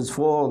arranges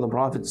for the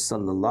Prophet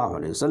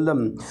sallallahu alayhi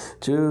wasallam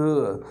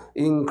to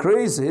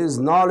increase his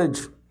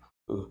knowledge.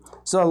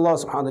 So Allah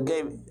subhanahu wa ta'ala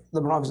gave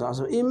the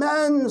Prophet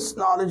immense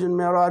knowledge in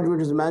Miraj,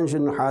 which is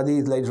mentioned in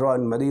hadith later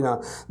on in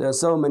Medina. There are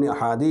so many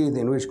hadith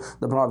in which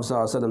the Prophet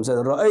said,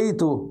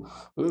 Ra'aytu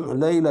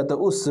laylata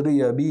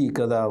usriya bi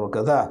kada wa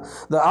kada.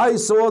 That I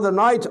saw the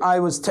night I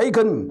was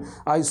taken,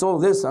 I saw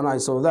this and I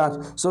saw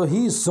that. So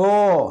he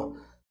saw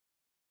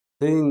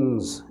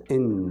things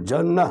in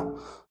Jannah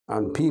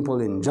and people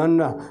in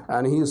Jannah,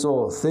 and he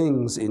saw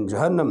things in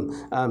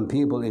Jahannam and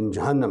people in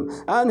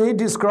Jahannam, and he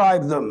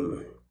described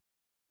them.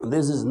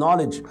 This is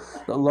knowledge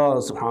that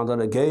Allah subhanahu wa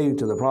ta'ala gave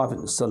to the Prophet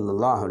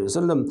sallallahu alaihi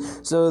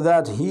wasallam, so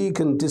that he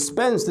can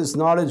dispense this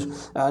knowledge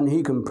and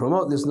he can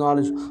promote this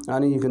knowledge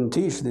and he can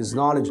teach this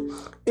knowledge.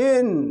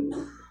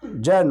 In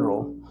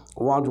general,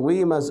 what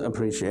we must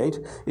appreciate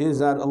is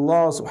that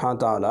Allah subhanahu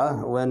wa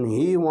ta'ala, when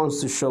he wants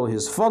to show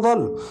his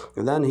fadl,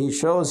 then he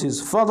shows his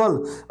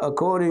fadl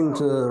according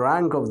to the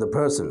rank of the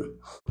person.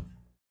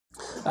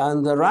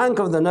 And the rank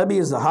of the Nabi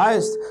is the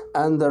highest,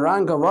 and the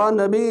rank of our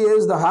Nabi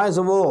is the highest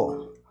of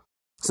all.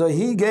 So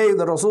he gave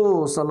the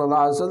Rasul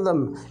sallallahu alaihi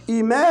wasallam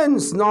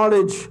immense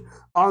knowledge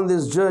on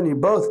this journey,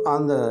 both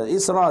on the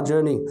Isra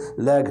journey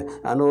leg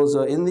and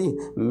also in the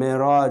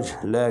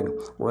Miraj leg,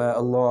 where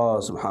Allah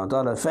subhanahu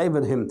wa ta'ala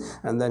favored him.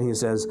 And then he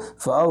says,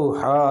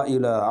 فَأَوْحَى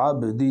إِلَىٰ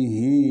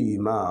عَبْدِهِ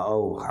مَا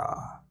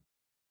أَوْحَى.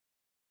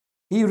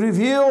 He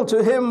revealed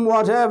to him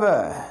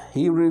whatever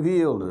he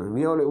revealed.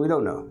 We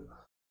don't know.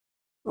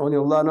 Only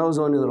Allah knows,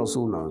 only the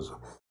Rasul knows.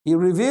 He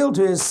revealed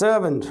to his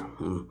servant.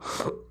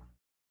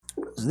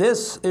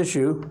 This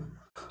issue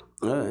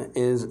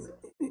is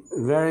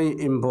very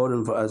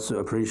important for us to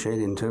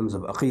appreciate in terms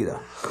of Aqeedah.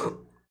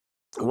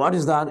 What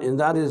is that? And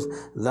that is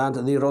that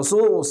the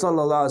Rasul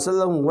sallallahu alaihi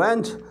wasallam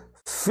went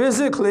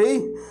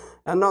physically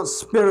and not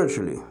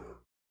spiritually.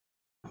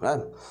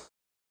 Right?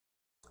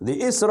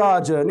 The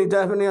Isra journey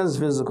definitely is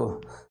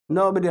physical.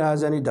 Nobody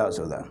has any doubts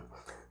of that.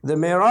 The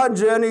Miraj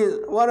journey,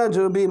 one or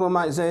two people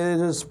might say it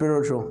is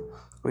spiritual.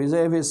 We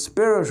say if it's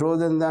spiritual,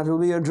 then that will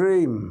be a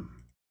dream.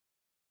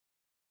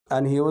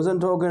 And he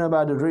wasn't talking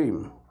about a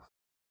dream.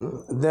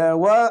 There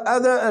were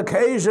other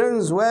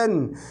occasions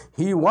when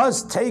he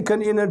was taken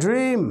in a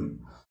dream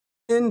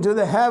into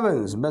the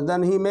heavens, but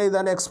then he made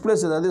that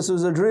explicit that this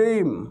was a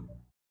dream.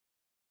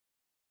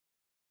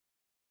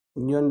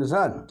 You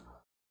understand?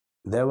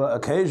 There were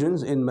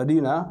occasions in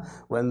Medina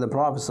when the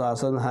Prophet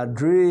ﷺ had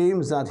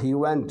dreams that he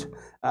went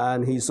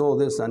and he saw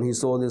this and he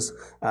saw this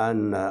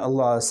and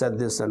Allah said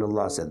this and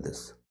Allah said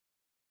this.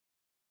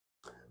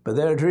 But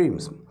they are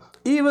dreams.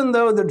 Even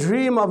though the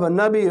dream of a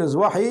Nabi is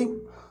wahi,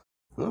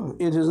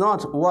 it is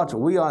not what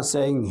we are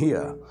saying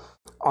here.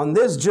 On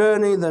this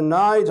journey, the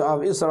night of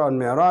Isra and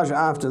Miraj,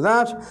 after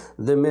that,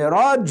 the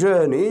Miraj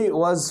journey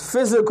was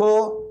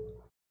physical.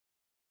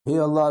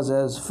 Here Allah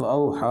says,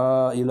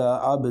 فَأَوْحَى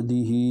إِلَىٰ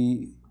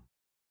عَبْدِهِ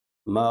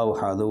مَا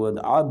أَوْحَى. The word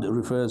abd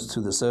refers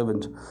to the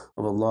servant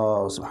of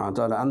Allah subhanahu wa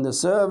ta'ala, and the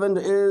servant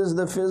is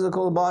the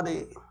physical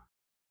body.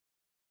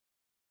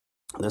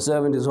 The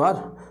servant is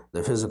what?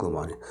 The physical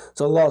body.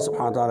 So Allah subhanahu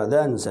wa ta'ala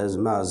then says,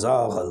 مَا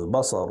زَاغَ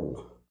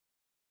الْبَصَرُ.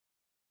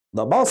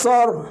 The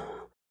basar,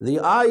 the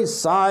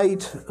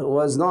eyesight,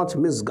 was not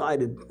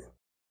misguided.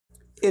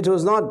 It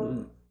was not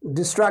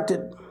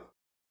distracted.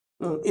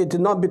 It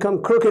did not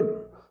become crooked.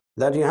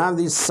 That you have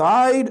these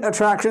side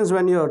attractions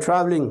when you're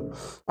traveling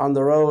on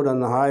the road, on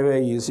the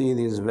highway, you see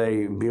these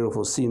very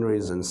beautiful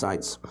sceneries and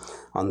sights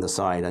on the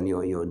side and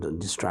you're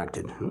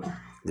distracted.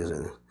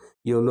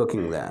 You're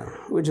looking there,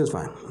 which is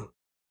fine.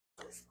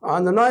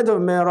 On the night of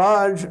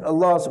Miraj,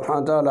 Allah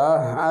subhanahu wa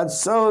ta'ala had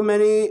so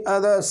many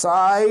other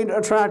side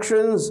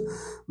attractions,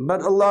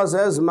 but Allah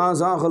says, مَا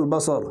زَاغَ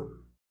الْبَصَرُ.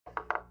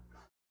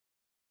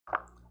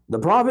 The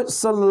Prophet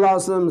sallallahu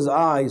alaihi wasallam's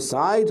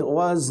eyesight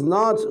was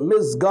not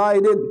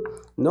misguided,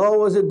 nor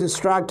was it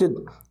distracted.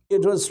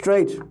 It was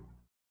straight.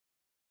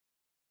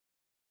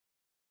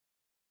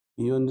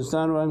 You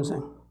understand what I'm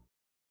saying?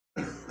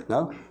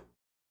 No?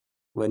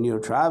 When you're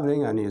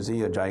traveling and you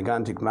see a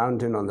gigantic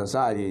mountain on the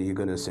side, you're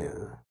going to say,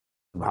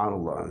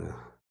 SubhanAllah.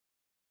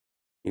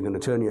 You're going to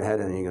turn your head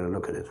and you're going to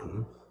look at it.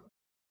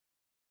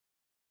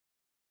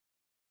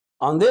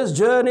 On this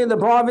journey, the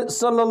Prophet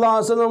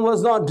ﷺ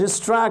was not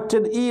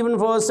distracted even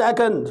for a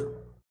second.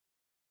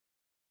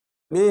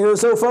 He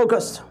was so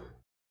focused.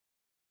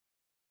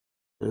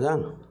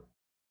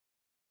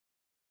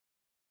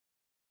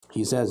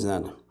 he says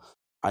that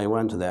I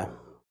went there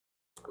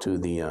to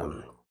the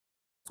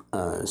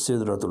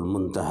Sidratul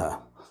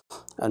Muntaha.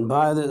 And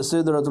by the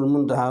Sidratul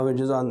Muntaha, which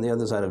is on the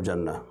other side of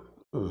Jannah,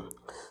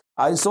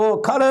 I saw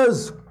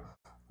colors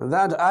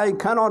that I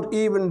cannot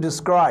even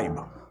describe.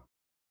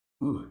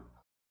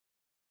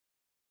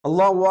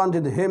 Allah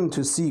wanted him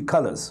to see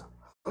colors.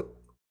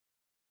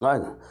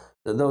 Right?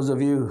 Those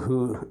of you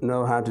who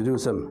know how to do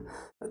some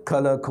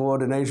color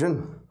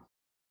coordination,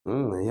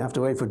 you have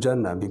to wait for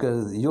Jannah,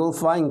 because you'll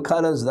find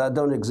colors that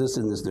don't exist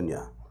in this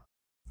dunya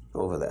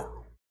over there.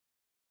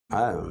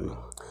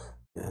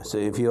 So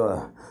if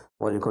you're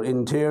what you call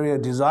interior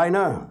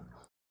designer,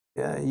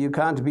 you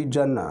can't beat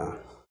Jannah.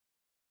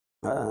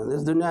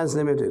 This dunya is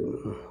limited.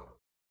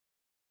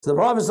 So the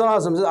Prophet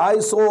ﷺ said, I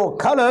saw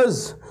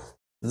colors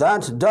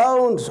that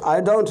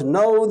I don't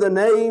know the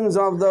names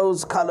of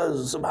those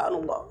colors,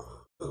 subhanAllah.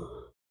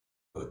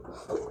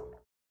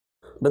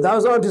 But that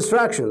was not a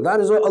distraction. That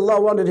is what Allah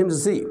wanted him to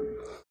see.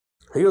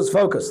 He was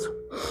focused.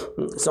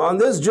 So on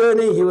this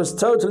journey, he was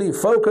totally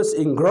focused,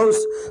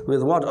 engrossed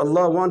with what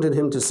Allah wanted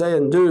him to say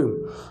and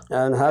do,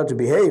 and how to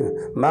behave.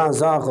 Ma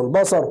zagha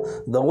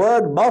al-basar. The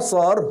word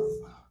basar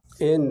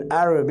in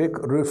Arabic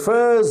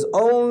refers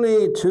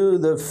only to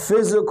the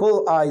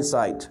physical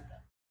eyesight,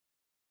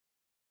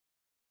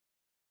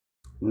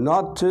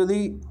 not to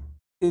the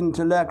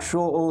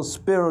intellectual or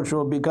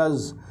spiritual,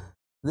 because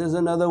there's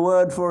another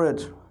word for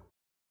it.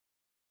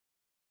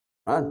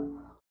 Right?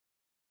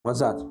 What's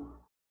that?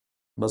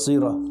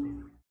 Basira.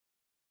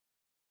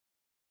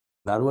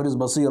 That word is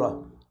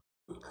basira.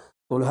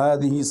 قل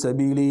هذه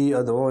سبيلي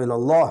أدعو إلى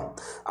الله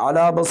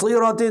على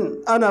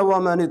بصيرة أنا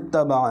ومن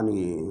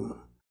اتبعني.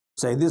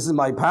 Say, this is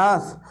my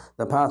path,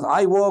 the path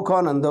I walk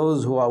on, and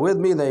those who are with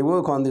me, they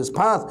walk on this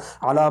path.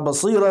 على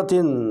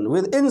بصيرة,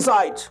 with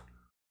insight,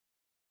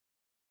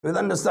 with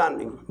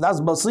understanding. That's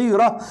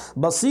basira.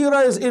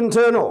 Basira is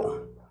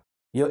internal.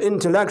 Your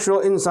intellectual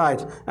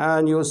insight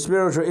and your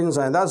spiritual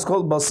insight. That's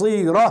called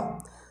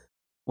basira.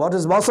 What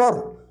is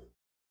basar?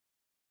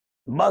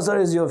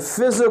 Basar is your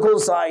physical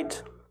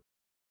sight.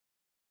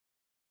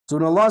 So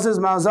when Allah says,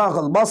 Ma zagha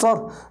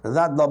al-basar,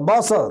 that the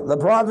basar, the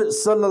Prophet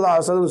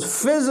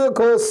ﷺ's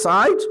physical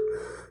sight,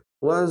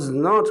 was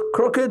not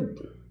crooked,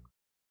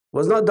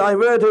 was not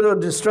diverted or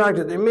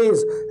distracted. It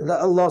means that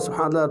Allah subhanahu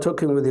wa ta'ala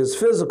took him with his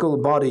physical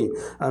body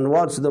and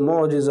watched the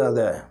mu'jiza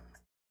there.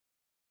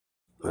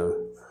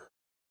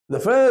 The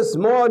first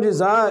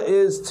mu'jiza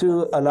is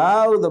to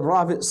allow the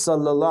Prophet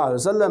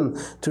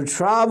ﷺ to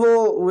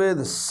travel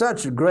with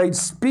such great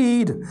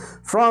speed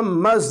from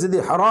Masjid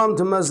al-Haram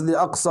to Masjid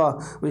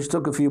al-Aqsa, which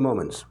took a few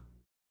moments.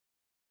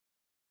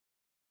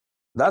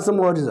 That's a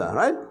mu'jiza,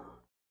 right?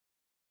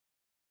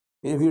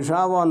 If you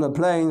travel on a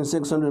plane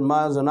 600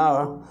 miles an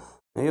hour,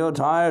 and you're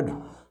tired,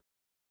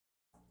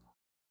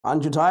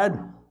 aren't you tired?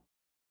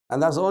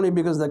 And that's only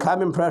because the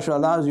cabin pressure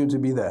allows you to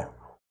be there.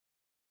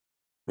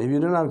 If you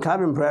don't have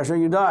cabin pressure,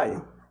 you die.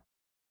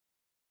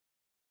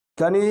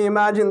 Can you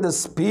imagine the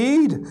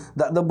speed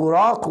that the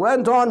Buraq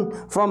went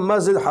on from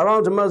Masjid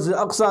Haram to Masjid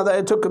Aqsa, that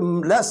it took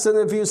less than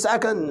a few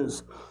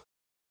seconds?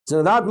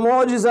 So that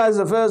mu'jiza is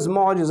the first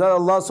mu'jiza.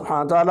 Allah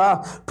subhanahu wa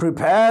ta'ala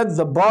prepared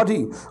the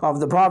body of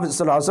the Prophet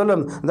sallallahu alaihi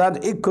wasallam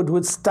that it could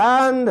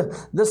withstand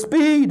the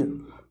speed.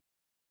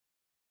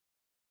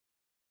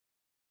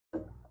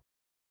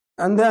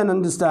 And then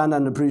understand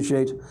and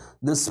appreciate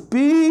the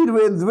speed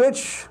with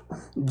which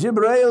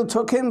Jibreel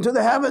took him to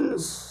the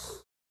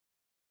heavens.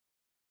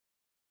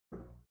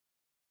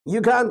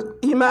 You can't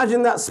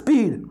imagine that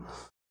speed.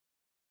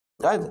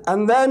 Right?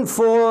 And then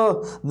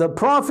for the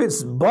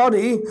Prophet's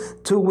body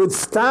to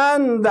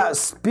withstand that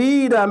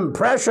speed and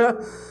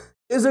pressure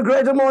is a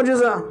greater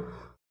mu'jiza.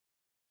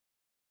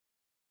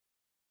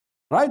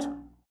 Right?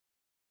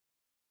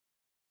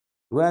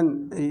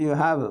 When you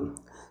have,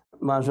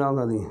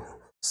 mashallah, the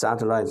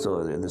satellites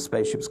or the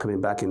spaceships coming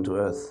back into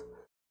Earth,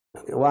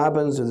 what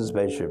happens to the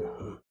spaceship?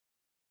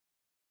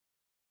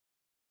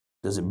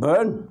 Does it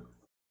burn?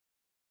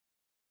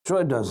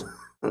 Sure it does.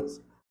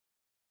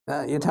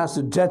 It has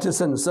to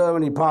jettison so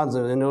many parts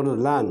of it in order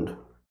to land.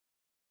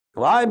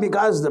 Why?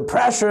 Because the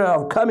pressure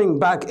of coming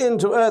back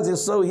into Earth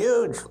is so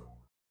huge.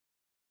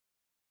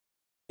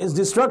 It's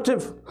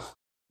destructive.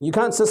 You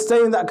can't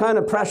sustain that kind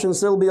of pressure and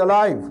still be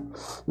alive.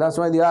 That's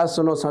why the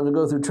astronauts have to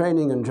go through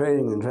training and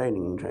training and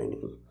training and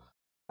training.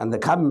 And the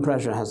cabin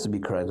pressure has to be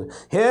corrected.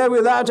 Here,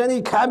 without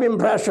any cabin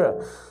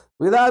pressure,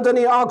 without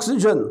any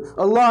oxygen,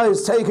 Allah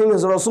is taking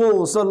His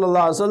Rasul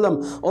sallallahu alaihi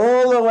wasallam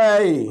all the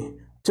way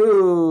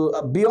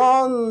to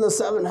beyond the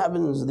seven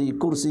heavens, the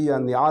kursi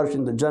and the arsh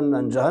and the Jannah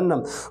and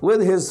Jahannam,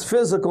 with His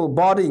physical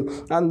body,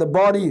 and the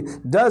body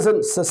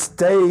doesn't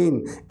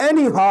sustain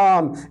any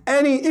harm,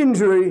 any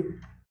injury.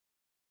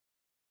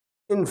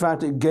 In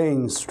fact, it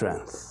gains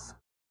strength.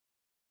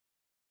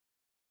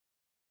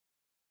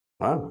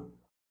 Huh?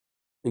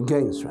 It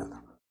gains strength.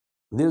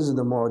 This is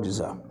the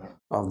mu'jiza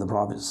of the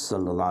Prophet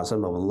sallallahu alaihi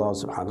wasallam, of Allah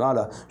subhanahu wa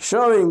ta'ala,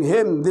 showing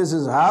him this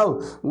is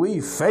how we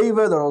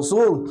favor the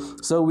Rasul.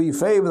 So we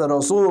favor the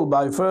Rasul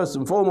by first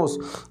and foremost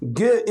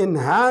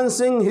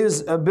enhancing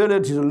his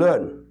ability to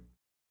learn.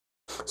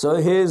 So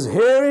his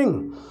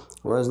hearing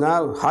was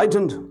now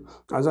heightened,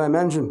 as I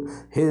mentioned.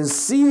 His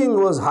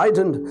seeing was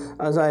heightened,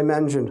 as I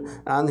mentioned,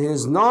 and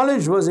his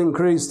knowledge was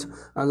increased,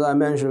 as I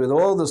mentioned, with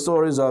all the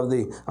stories of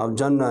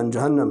Jannah and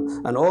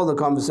Jahannam, and all the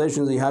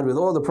conversations he had with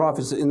all the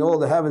prophets in all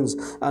the heavens,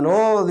 and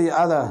all the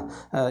other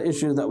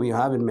issues that we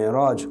have in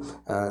Mi'raj,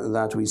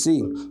 that we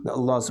see that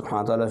Allah subhanahu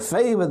wa ta'ala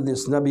favored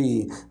this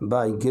Nabi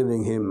by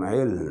giving him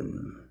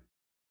ilm.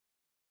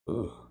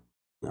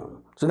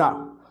 So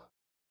now,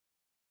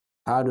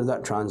 how does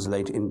that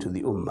translate into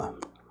the Ummah?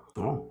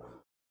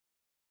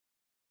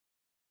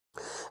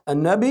 A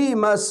Nabi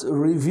must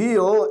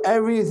reveal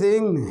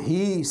everything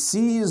he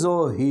sees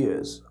or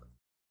hears.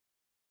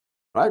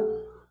 Right?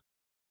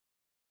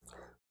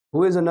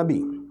 Who is a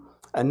Nabi?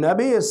 A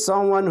Nabi is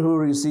someone who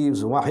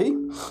receives wahi,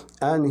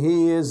 and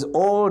he is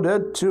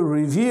ordered to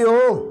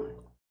reveal.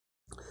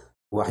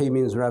 Wahi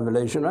means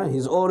revelation, right?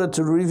 He's ordered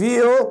to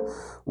reveal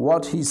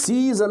what he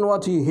sees and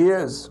what he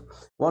hears,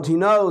 what he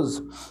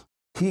knows.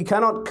 He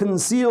cannot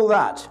conceal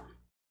that.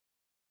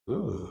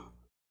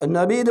 A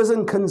Nabi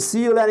doesn't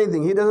conceal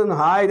anything. He doesn't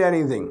hide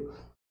anything.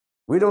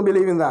 We don't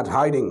believe in that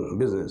hiding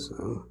business.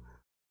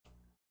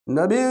 A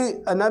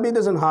Nabi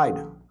doesn't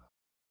hide.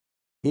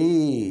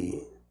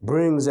 He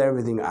brings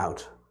everything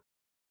out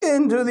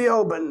into the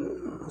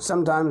open.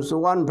 Sometimes to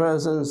one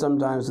person,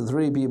 sometimes to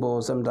 3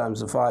 people,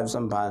 sometimes to 5,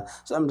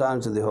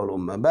 sometimes to the whole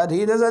Ummah. But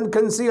he doesn't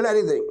conceal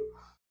anything.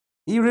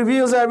 He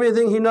reveals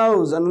everything he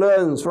knows and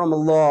learns from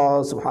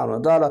Allah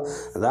subhanahu wa ta'ala.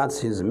 That's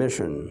his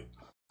mission.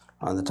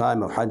 On the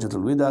time of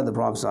Hajjatul Wida, the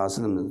Prophet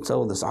ﷺ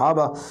told the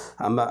Sahaba,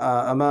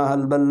 Ama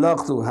hal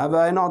ballaghtu, have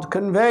I not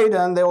conveyed?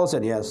 And they all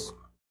said yes.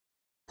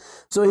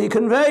 So he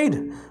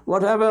conveyed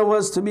whatever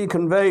was to be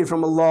conveyed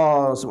from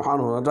Allah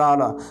subhanahu wa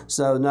ta'ala.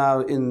 So now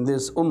in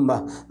this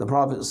ummah, the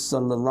Prophet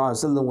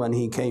ﷺ, when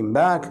he came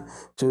back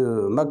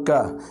to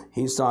Mecca,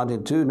 he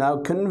started to now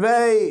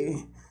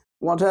convey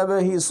whatever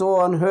he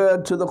saw and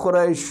heard to the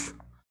Quraysh.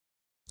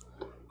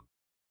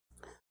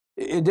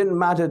 It didn't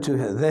matter to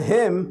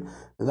him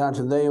that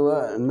they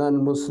were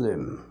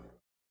non-Muslim.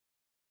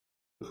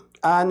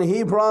 And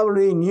he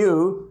probably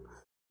knew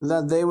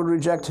that they would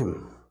reject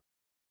him.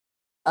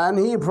 And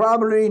he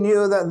probably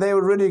knew that they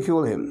would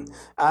ridicule him.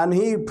 And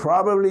he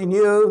probably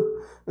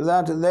knew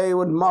that they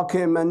would mock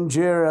him and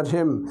jeer at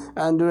him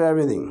and do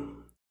everything.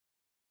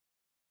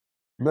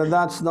 But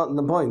that's not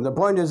the point. The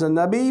point is a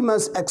Nabi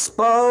must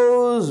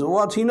expose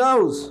what he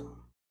knows.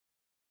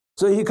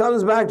 So he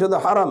comes back to the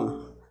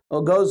Haram,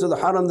 or goes to the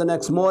Haram the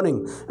next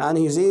morning, and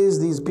he sees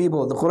these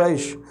people, the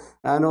Quraysh,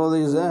 and all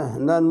these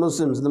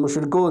non-Muslims, the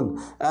Mushrikun,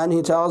 and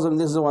he tells them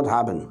this is what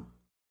happened.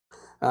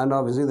 And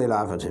obviously they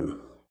laugh at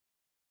him.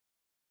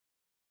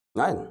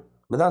 Right?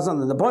 But that's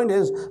not the point.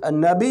 Is a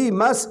Nabi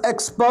must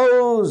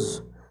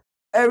expose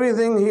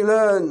everything he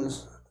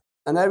learns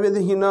and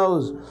everything he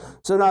knows.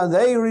 So now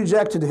they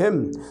rejected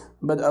him,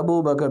 but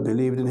Abu Bakr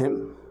believed in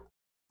him,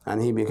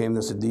 and he became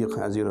the Siddiq,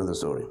 as you know the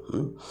story.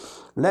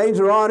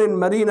 Later on in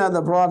Medina,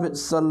 the Prophet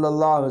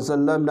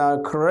ﷺ now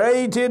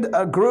created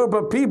a group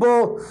of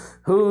people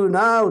who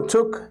now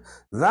took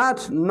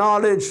that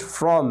knowledge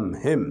from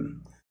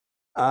him.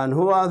 And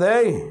who are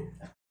they?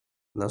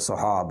 The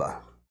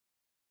Sahaba.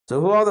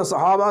 So who are the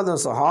Sahaba? The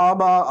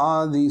Sahaba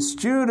are the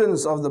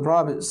students of the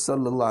Prophet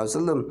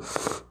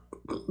ﷺ.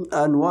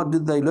 And what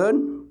did they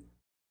learn?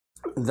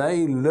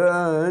 They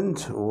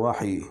learned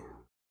wahi.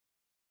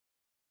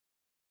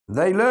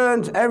 They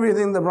learned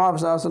everything the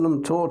Prophet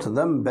ﷺ taught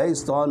them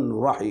based on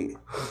wahi.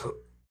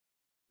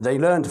 They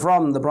learned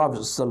from the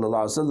Prophet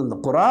ﷺ the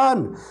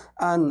Quran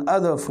and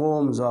other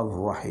forms of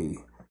wahi.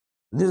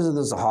 These are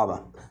the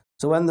Sahaba.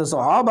 So when the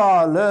Sahaba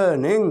are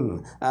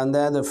learning and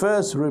they're the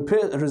first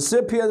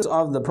recipients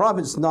of the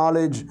Prophet's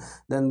knowledge,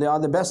 then they are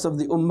the best of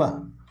the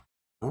Ummah.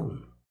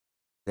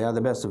 They are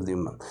the best of the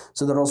Ummah.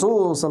 So the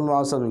Rasul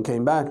ﷺ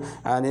came back,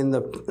 and in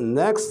the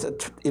next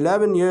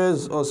 11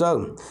 years or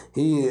so,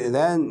 he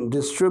then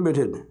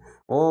distributed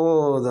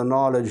all the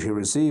knowledge he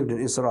received in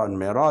Isra and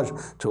Mi'raj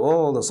to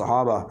all the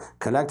Sahaba,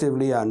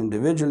 collectively and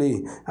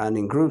individually and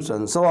in groups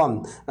and so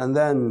on. And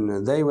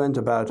then they went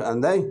about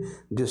and they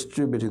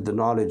distributed the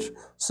knowledge.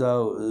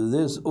 So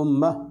this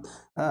Ummah,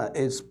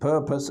 its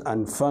purpose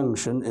and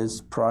function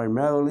is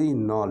primarily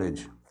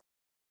knowledge.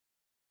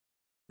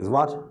 Is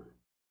what?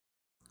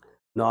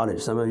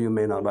 Knowledge. Some of you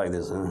may not like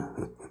this.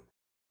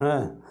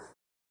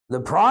 The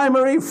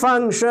primary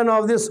function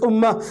of this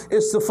ummah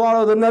is to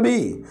follow the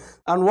Nabi.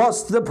 And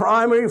what's the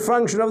primary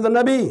function of the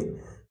Nabi?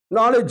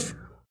 Knowledge.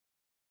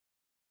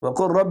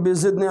 وَقُلْ رَبِّ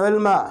زِدْنِ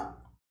عِلْمًا.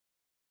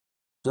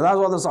 So that's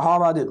what the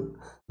Sahaba did.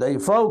 They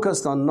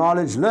focused on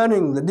knowledge,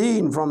 learning the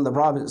deen from the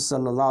Prophet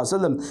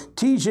ﷺ,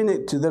 teaching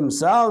it to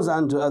themselves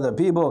and to other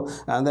people,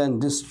 and then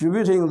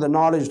distributing the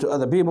knowledge to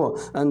other people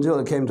until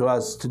it came to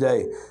us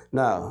today.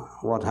 Now,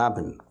 what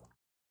happened?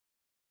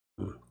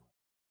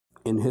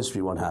 In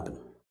history, what happened?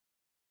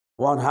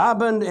 What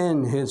happened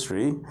in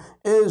history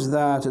is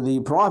that the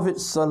Prophet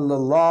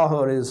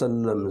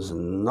ﷺ's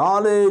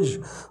knowledge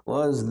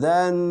was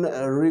then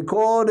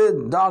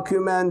recorded,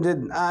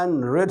 documented,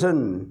 and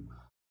written.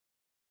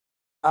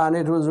 And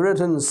it was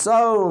written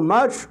so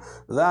much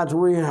that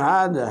we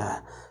had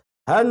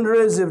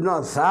hundreds, if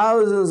not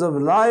thousands, of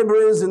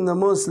libraries in the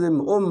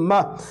Muslim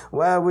Ummah,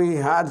 where we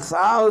had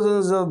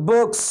thousands of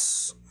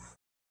books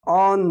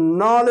on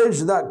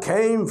knowledge that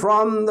came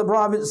from the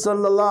Prophet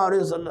sallallahu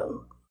alaihi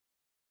wasallam.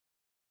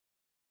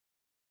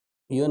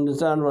 You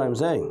understand what I'm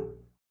saying?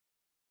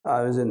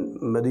 I was in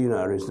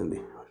Medina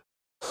recently.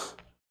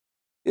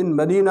 In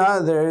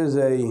Medina, there is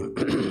a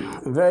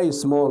very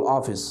small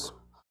office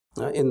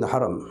in the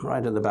Haram,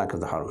 right at the back of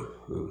the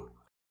Haram,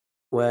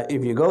 where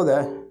if you go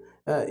there,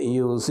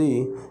 you will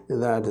see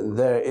that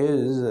there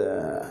is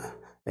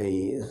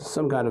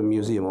some kind of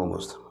museum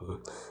almost,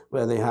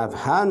 where they have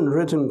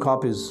handwritten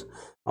copies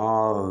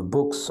of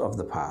books of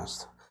the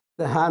past.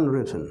 They're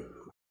handwritten.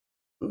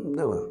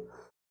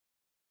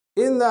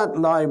 In that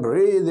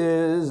library,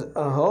 there's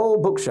a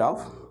whole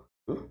bookshelf,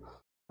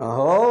 a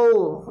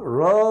whole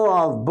row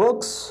of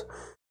books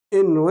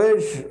in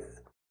which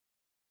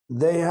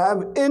they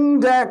have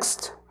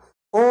indexed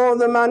all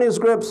the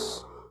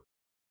manuscripts.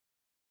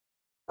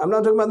 I'm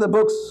not talking about the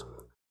books.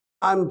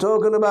 I'm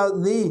talking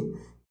about the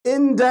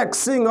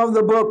indexing of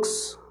the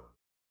books.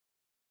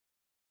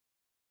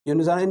 You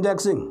understand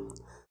indexing?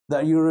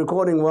 That you're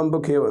recording one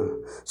book here.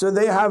 So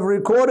they have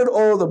recorded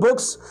all the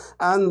books,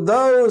 and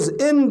those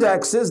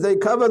indexes, they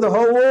cover the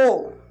whole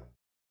wall.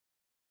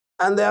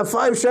 And there are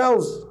 5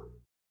 shelves.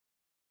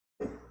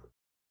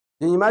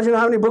 Can you imagine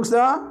how many books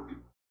there are?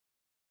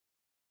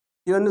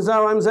 You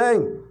understand what I'm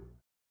saying?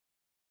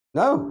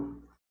 No?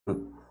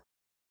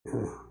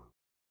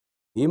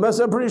 You must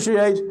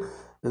appreciate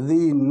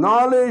the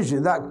knowledge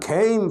that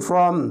came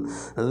from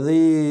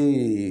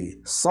the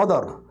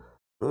Sadr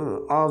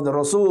of the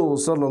Rasul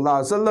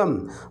sallallahu alaihi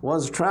wasallam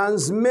was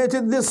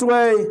transmitted this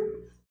way.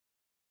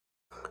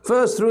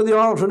 First through the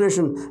oral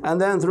tradition and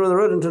then through the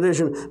written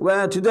tradition,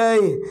 where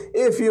today,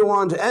 if you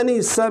want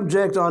any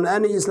subject on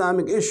any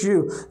Islamic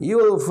issue, you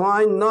will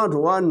find not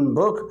one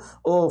book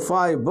or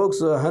 5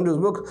 books or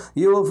 100 books,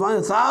 you will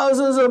find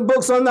thousands of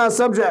books on that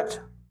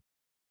subject,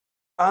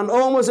 and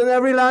almost in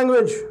every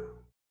language.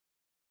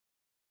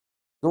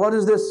 So what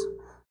is this?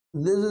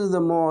 This is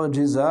the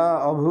mu'jiza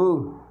of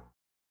who?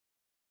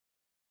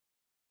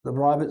 The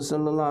Prophet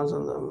sallallahu alaihi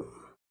wasallam.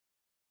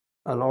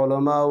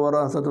 Al-ulama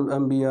warathatul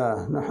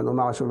anbiya, nahnu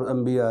ma'ashar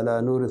al-anbiya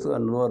la nurithu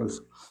an nuwaris.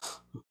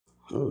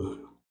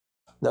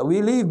 That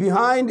we leave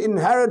behind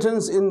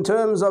inheritance in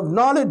terms of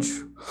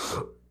knowledge.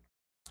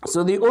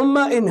 So the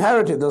Ummah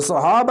inherited, the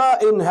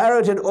Sahaba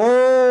inherited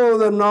all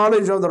the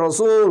knowledge of the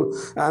Rasul,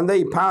 and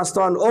they passed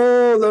on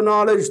all the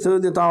knowledge to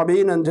the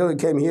Tabi'in until it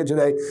came here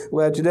today,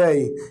 where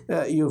today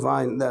you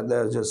find that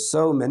there's just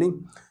so many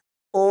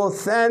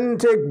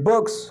authentic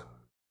books.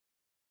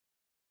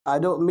 I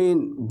don't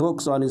mean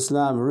books on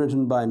Islam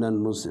written by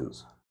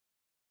non-Muslims.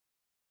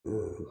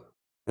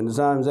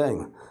 Understand what I'm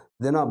saying?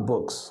 They're not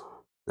books.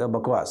 They're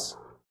bakwas.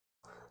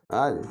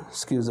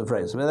 Excuse the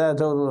phrase, but they're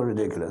totally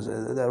ridiculous.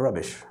 They're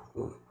rubbish.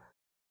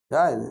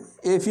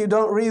 If you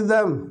don't read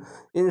them,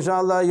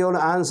 inshallah, you'll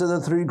answer the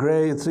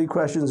 3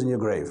 questions in your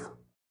grave.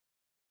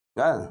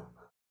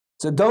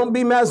 So don't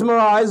be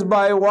mesmerized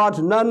by what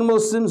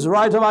non-Muslims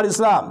write about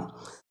Islam.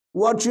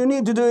 What you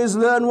need to do is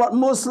learn what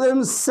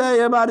Muslims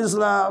say about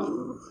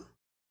Islam.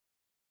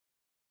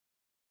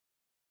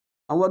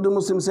 And what do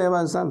Muslims say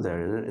about Islam?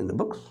 They're in the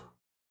books.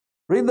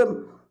 Read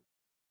them.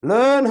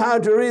 Learn how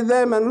to read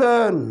them and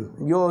learn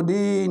your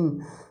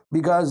deen,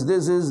 because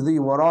this is the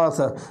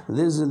waratha,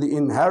 this is the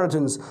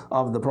inheritance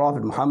of the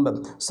Prophet Muhammad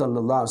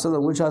sallallahu alaihi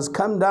wasallam, which has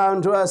come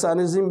down to us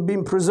and is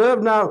being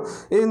preserved now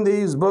in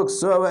these books.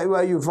 So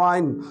where you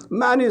find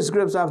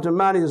manuscripts after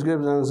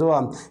manuscripts and so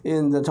on.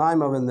 In the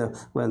time of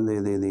when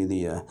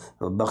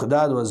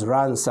Baghdad was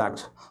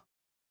ransacked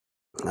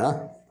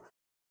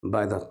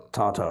by the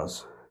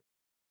Tatars.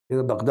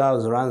 Baghdad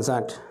was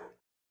ransacked.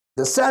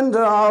 The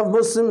center of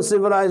Muslim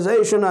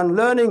civilization and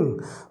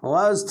learning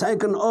was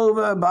taken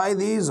over by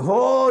these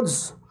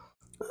hordes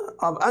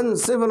of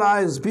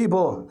uncivilized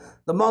people,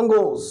 the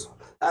Mongols,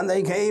 and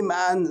they came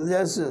and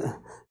just,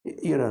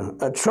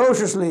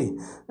 atrociously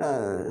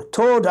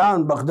tore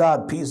down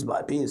Baghdad piece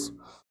by piece.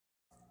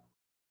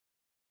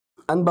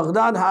 And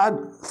Baghdad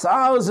had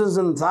thousands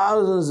and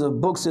thousands of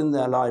books in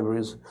their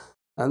libraries,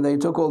 and they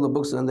took all the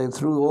books and they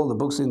threw all the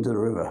books into the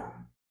river.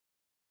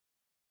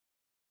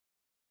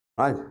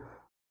 Right?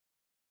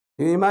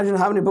 Can you imagine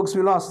how many books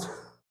we lost?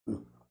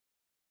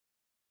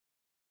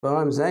 But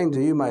I'm saying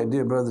to you, my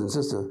dear brothers and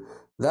sisters,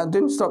 that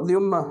didn't stop the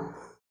Ummah.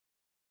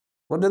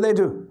 What did they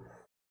do?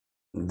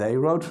 They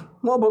wrote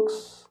more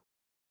books.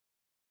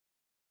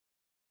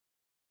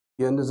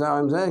 You understand what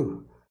I'm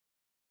saying?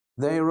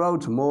 They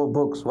wrote more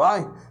books.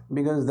 Why?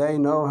 Because they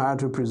know how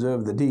to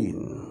preserve the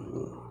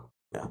deen.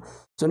 Yeah.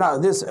 So now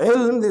this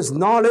ilm, this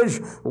knowledge,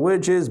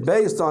 which is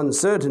based on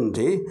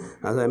certainty,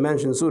 as I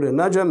mentioned Surah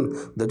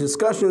Najm, the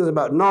discussion is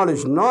about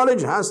knowledge.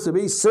 Knowledge has to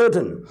be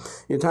certain.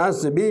 It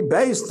has to be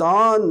based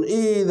on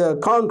either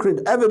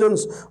concrete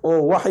evidence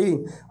or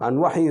wahi,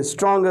 and wahi is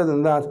stronger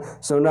than that.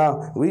 So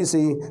now we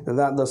see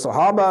that the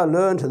Sahaba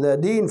learned their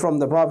deen from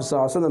the Prophet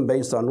ﷺ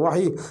based on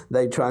wahi.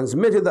 They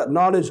transmitted that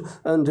knowledge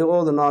until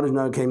all the knowledge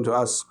now came to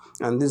us.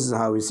 And this is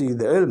how we see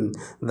the ilm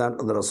that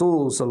the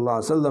Rasul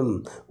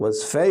ﷺ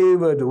was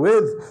favored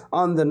with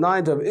on the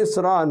night of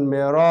Isra and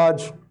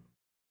Mi'raj.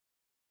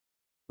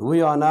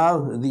 We are now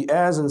the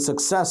heirs and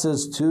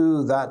successors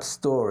to that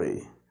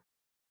story.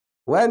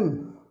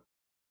 When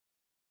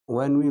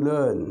we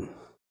learn.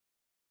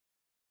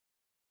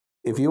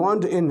 If you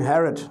want to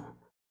inherit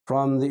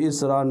from the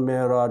Isra and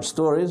Mi'raj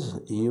stories,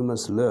 you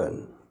must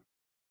learn.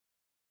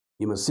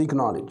 You must seek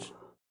knowledge.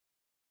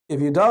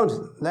 If you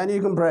don't, then you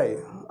can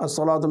pray.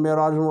 As-salatu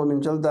mi'raj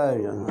al-mu'min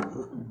chalta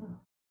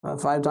hai.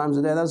 5 times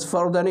a day, that's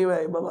fard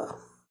anyway, Baba.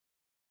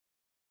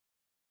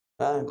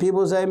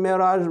 People say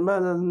Mi'raj,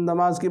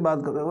 namaz ki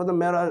baat kar rahe. What the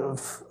Mi'raj?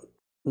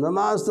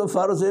 Namaz to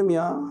farz hai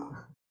miyan.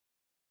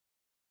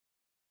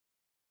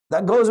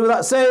 That goes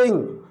without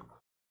saying.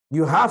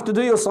 You have to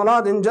do your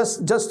salat in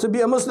just to be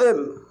a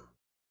Muslim.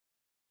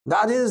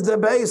 That is the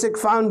basic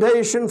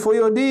foundation for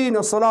your deen,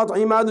 as-salat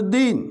imad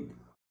ad-deen.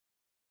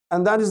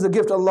 And that is the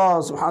gift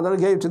Allah subhanahu wa ta'ala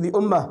gave to the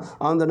ummah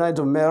on the night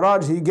of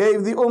Mi'raj. He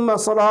gave the ummah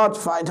salat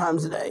 5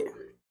 times a day.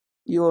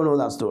 You all know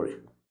that story.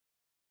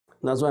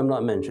 That's why I'm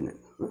not mentioning it.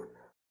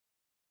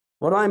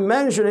 What I'm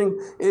mentioning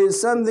is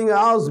something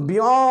else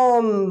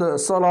beyond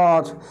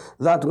salat,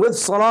 that with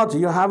salat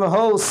you have a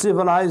whole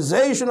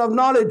civilization of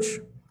knowledge.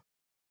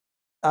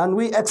 And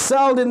we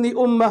excelled in the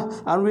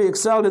ummah and we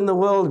excelled in the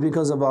world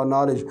because of our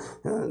knowledge.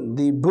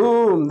 The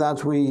boom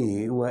that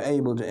we were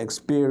able to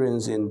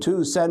experience in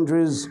 2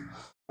 centuries,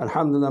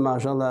 alhamdulillah,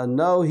 mashallah,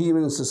 no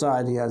human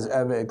society has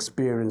ever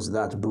experienced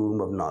that boom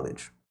of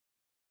knowledge.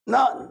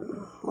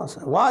 None.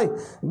 Why?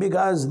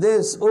 Because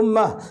this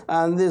ummah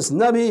and this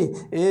nabi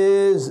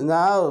is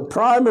now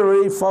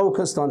primarily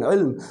focused on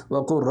ilm.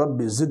 وَقُلْ رَبِّ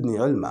زِدْنِي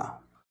عِلْمًا.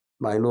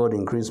 My Lord,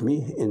 increase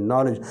me in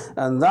knowledge.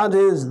 And that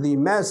is the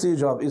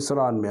message of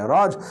Isra and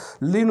Mi'raj.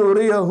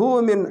 لِنُرِيَهُ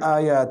مِنْ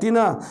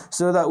آيَاتِنَا.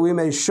 So that we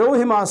may show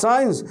him our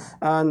signs.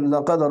 And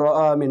لَقَدْ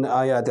رَأَى مِنْ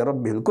آيَاتِ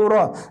رَبِّهِ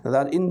الْكُبْرَى.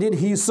 That indeed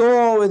he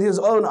saw with his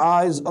own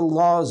eyes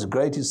Allah's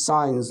greatest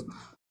signs,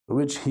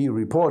 which he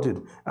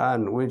reported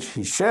and which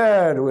he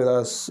shared with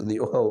us, the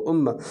whole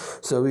ummah.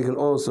 So we can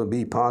also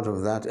be part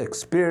of that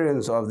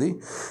experience of the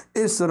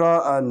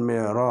Isra and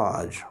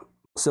Mi'raj.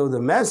 So the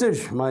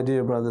message, my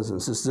dear brothers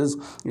and sisters,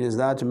 is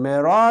that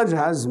Mi'raj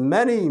has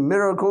many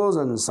miracles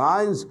and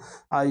signs.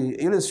 I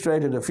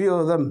illustrated a few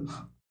of them,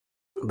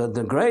 but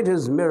the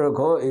greatest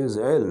miracle is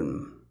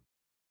ilm.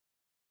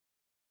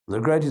 The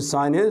greatest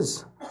sign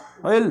is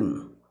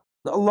ilm.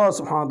 Allah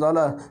subhanahu wa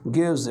ta'ala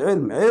gives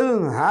ilm.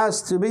 Ilm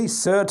has to be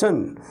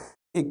certain.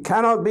 It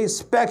cannot be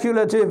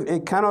speculative.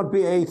 It cannot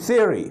be a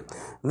theory.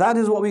 That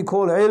is what we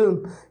call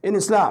ilm in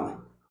Islam.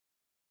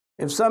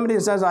 If somebody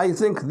says, I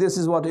think this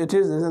is what it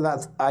is,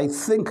 that I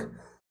think,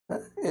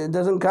 it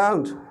doesn't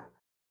count.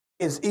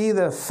 It's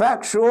either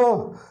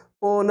factual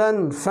or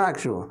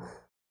non-factual.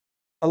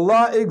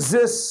 Allah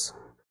exists.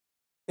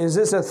 Is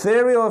this a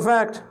theory or a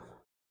fact?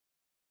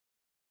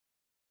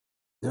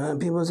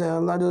 People say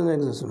Allah doesn't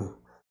exist.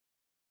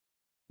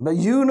 But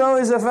you know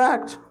it's a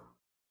fact.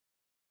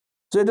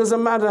 So it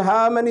doesn't matter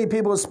how many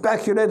people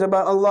speculate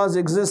about Allah's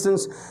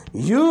existence.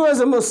 You as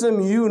a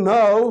Muslim, you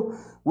know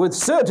with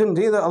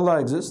certainty that Allah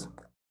exists.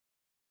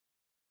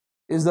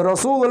 Is the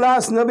Rasul the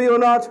last Nabi or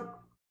not?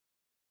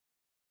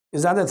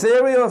 Is that a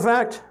theory or a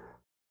fact?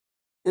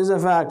 Is a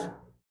fact.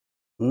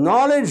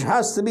 Knowledge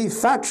has to be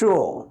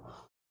factual.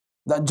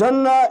 That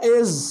Jannah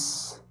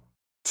is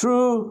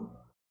true.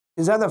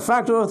 Is that a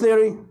fact or a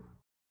theory?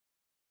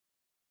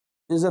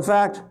 Is a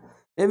fact.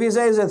 If you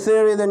say it's a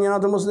theory, then you're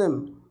not a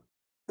Muslim.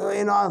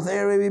 In our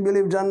theory, we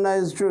believe Jannah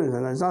is true.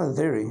 And it's not a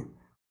theory.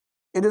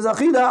 It is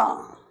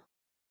Aqidah.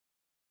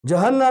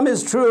 Jahannam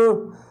is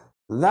true.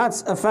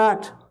 That's a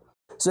fact.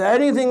 So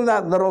anything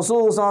that the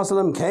Rasul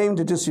ﷺ came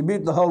to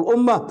distribute the whole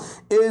ummah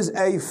is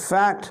a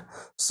fact.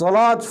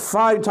 Salat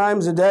 5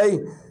 times a day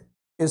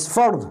is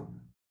fard.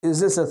 Is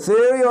this a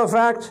theory or a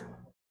fact?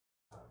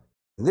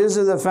 This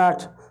is a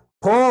fact.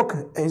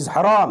 Pork is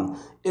haram.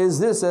 Is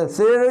this a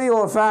theory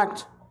or a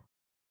fact?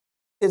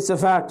 It's a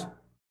fact.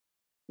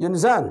 You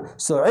understand?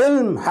 So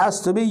ilm has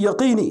to be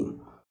yaqini.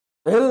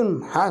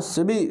 Ilm has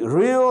to be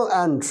real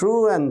and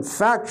true and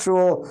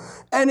factual.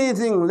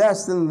 Anything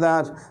less than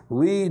that,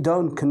 we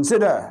don't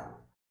consider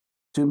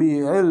to be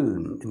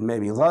ilm. It may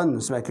be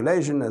dhann,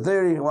 speculation, a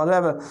theory,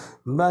 whatever.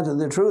 But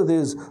the truth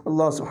is,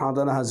 Allah subhanahu wa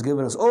ta'ala has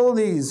given us all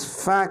these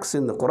facts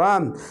in the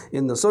Quran,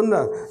 in the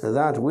Sunnah,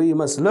 that we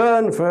must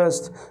learn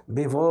first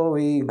before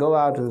we go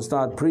out and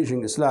start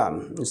preaching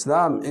Islam.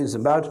 Islam is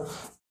about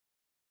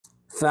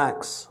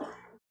facts.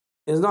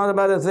 It's not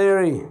about a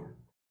theory.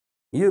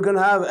 You can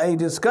have a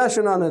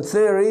discussion on a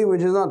theory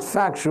which is not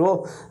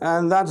factual,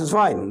 and that is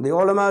fine. The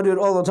ulama do it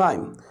all the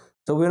time.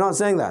 So we're not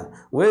saying that.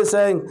 We're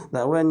saying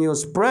that when you're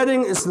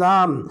spreading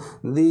Islam,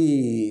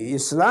 the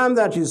Islam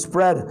that you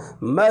spread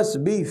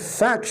must be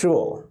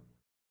factual,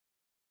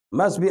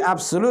 must be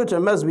absolute,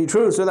 and must be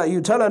true, so that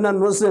you tell a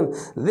non-Muslim,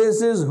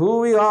 this is who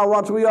we are,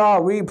 what we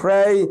are. We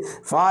pray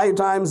 5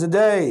 times a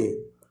day.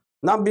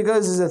 Not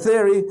because it's a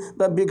theory,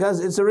 but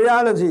because it's a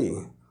reality.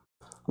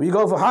 We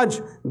go for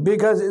Hajj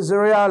because it's a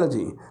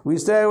reality. We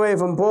stay away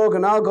from pork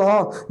and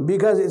alcohol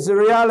because it's a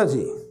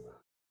reality.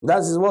 That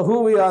is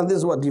who we are, and this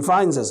is what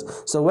defines us.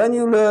 So when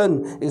you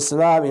learn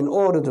Islam in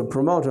order to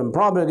promote and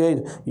propagate,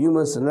 you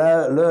must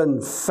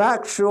learn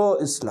factual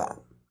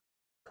Islam,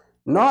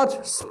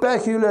 not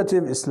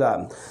speculative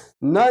Islam.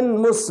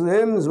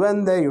 Non-Muslims,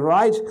 when they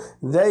write,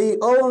 they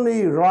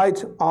only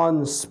write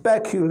on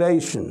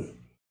speculation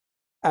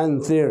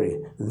and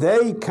theory.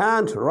 They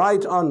can't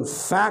write on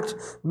fact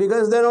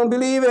because they don't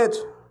believe it.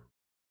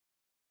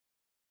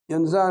 You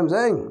understand what I'm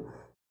saying?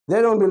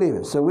 They don't believe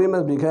it. So we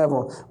must be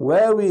careful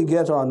where we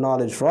get our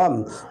knowledge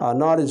from. Our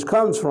knowledge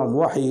comes from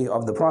wahi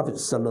of the Prophet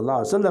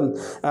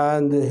ﷺ,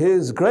 and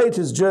his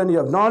greatest journey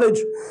of knowledge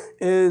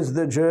is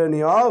the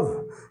journey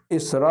of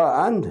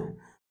Isra and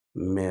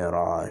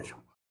Miraj.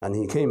 And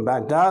he came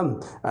back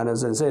down, and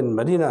as I said in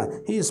Medina,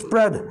 he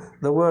spread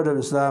the word of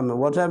Islam and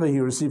whatever he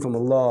received from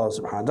Allah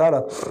subhanahu wa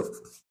ta'ala.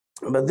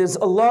 But this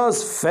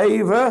Allah's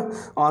favor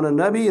on a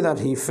Nabi, that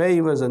he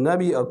favors a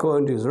Nabi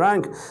according to his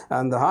rank,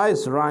 and the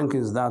highest rank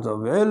is that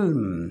of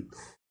ilm.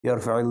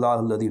 يَرْفَعِ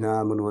اللَّهُ الَّذِينَ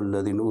آمَنُوا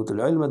وَالَّذِينَ أُوتُوا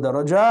الْعِلْمَ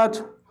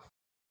دَرَجَاتٍ.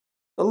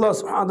 Allah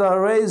subhanahu wa ta'ala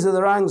raises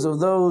the ranks of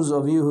those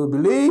of you who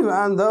believe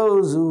and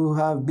those who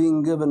have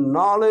been given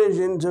knowledge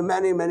into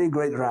many, many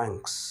great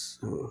ranks.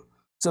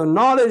 So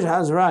knowledge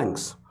has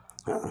ranks.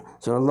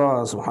 So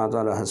Allah subhanahu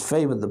wa ta'ala has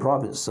favored the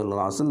Prophet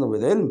sallallahu alaihi wasallam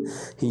with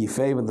ilm. He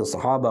favored the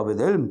Sahaba with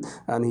ilm,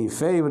 and he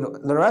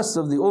favored the rest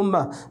of the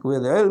Ummah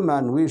with ilm,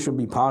 and we should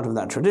be part of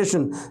that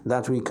tradition,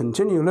 that we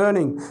continue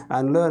learning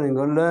and learning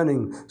and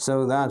learning,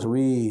 so that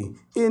we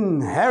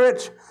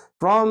inherit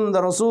from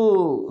the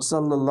Rasul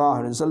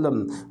sallallahu alaihi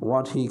wasallam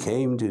what he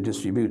came to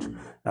distribute.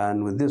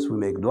 And with this we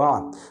make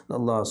dua.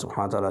 Allah subhanahu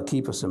wa ta'ala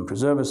keep us and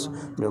preserve us.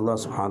 May Allah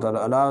subhanahu wa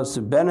ta'ala allow us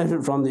to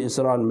benefit from the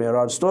Isra and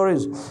Miraj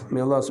stories.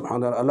 May Allah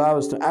subhanahu wa ta'ala allow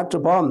us to act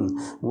upon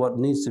what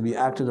needs to be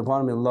acted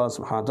upon. May Allah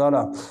subhanahu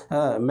wa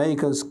ta'ala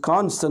make us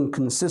constant,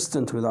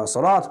 consistent with our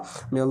salat.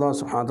 May Allah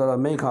subhanahu wa ta'ala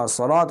make our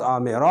salat our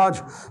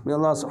Miraj. May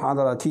Allah subhanahu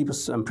wa ta'ala keep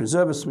us and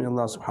preserve us. May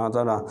Allah subhanahu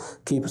wa ta'ala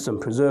keep us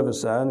and preserve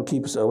us and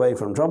keep us away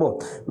from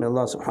trouble. May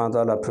Allah subhanahu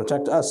wa ta'ala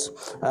protect us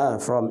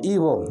from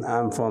evil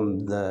and from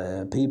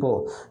the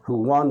people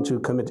who want to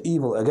commit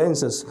evil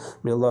against us.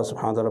 May Allah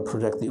subhanahu wa ta'ala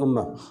protect the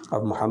ummah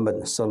of Muhammad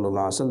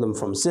sallallahu alaihi wasallam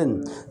from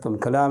sin, from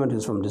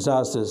calamities, from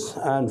disasters,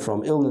 and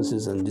from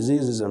illnesses and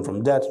diseases, and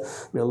from death.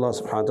 May Allah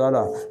subhanahu wa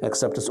ta'ala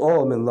accept us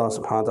all. May Allah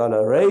subhanahu wa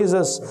ta'ala raise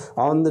us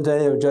on the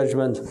day of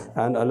judgment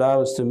and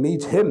allow us to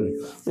meet Him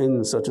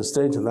in such a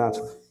state that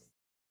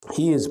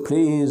He is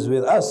pleased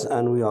with us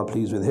and we are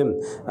pleased with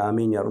Him.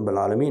 Ameen ya Rabbal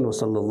Alameen. Wa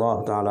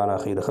sallallahu ta'ala ala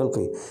khayri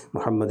khalqi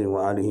Muhammadin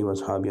wa alihi wa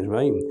ashabihi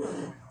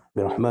ajma'in.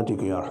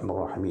 برحمتك يا أرحم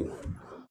الراحمين.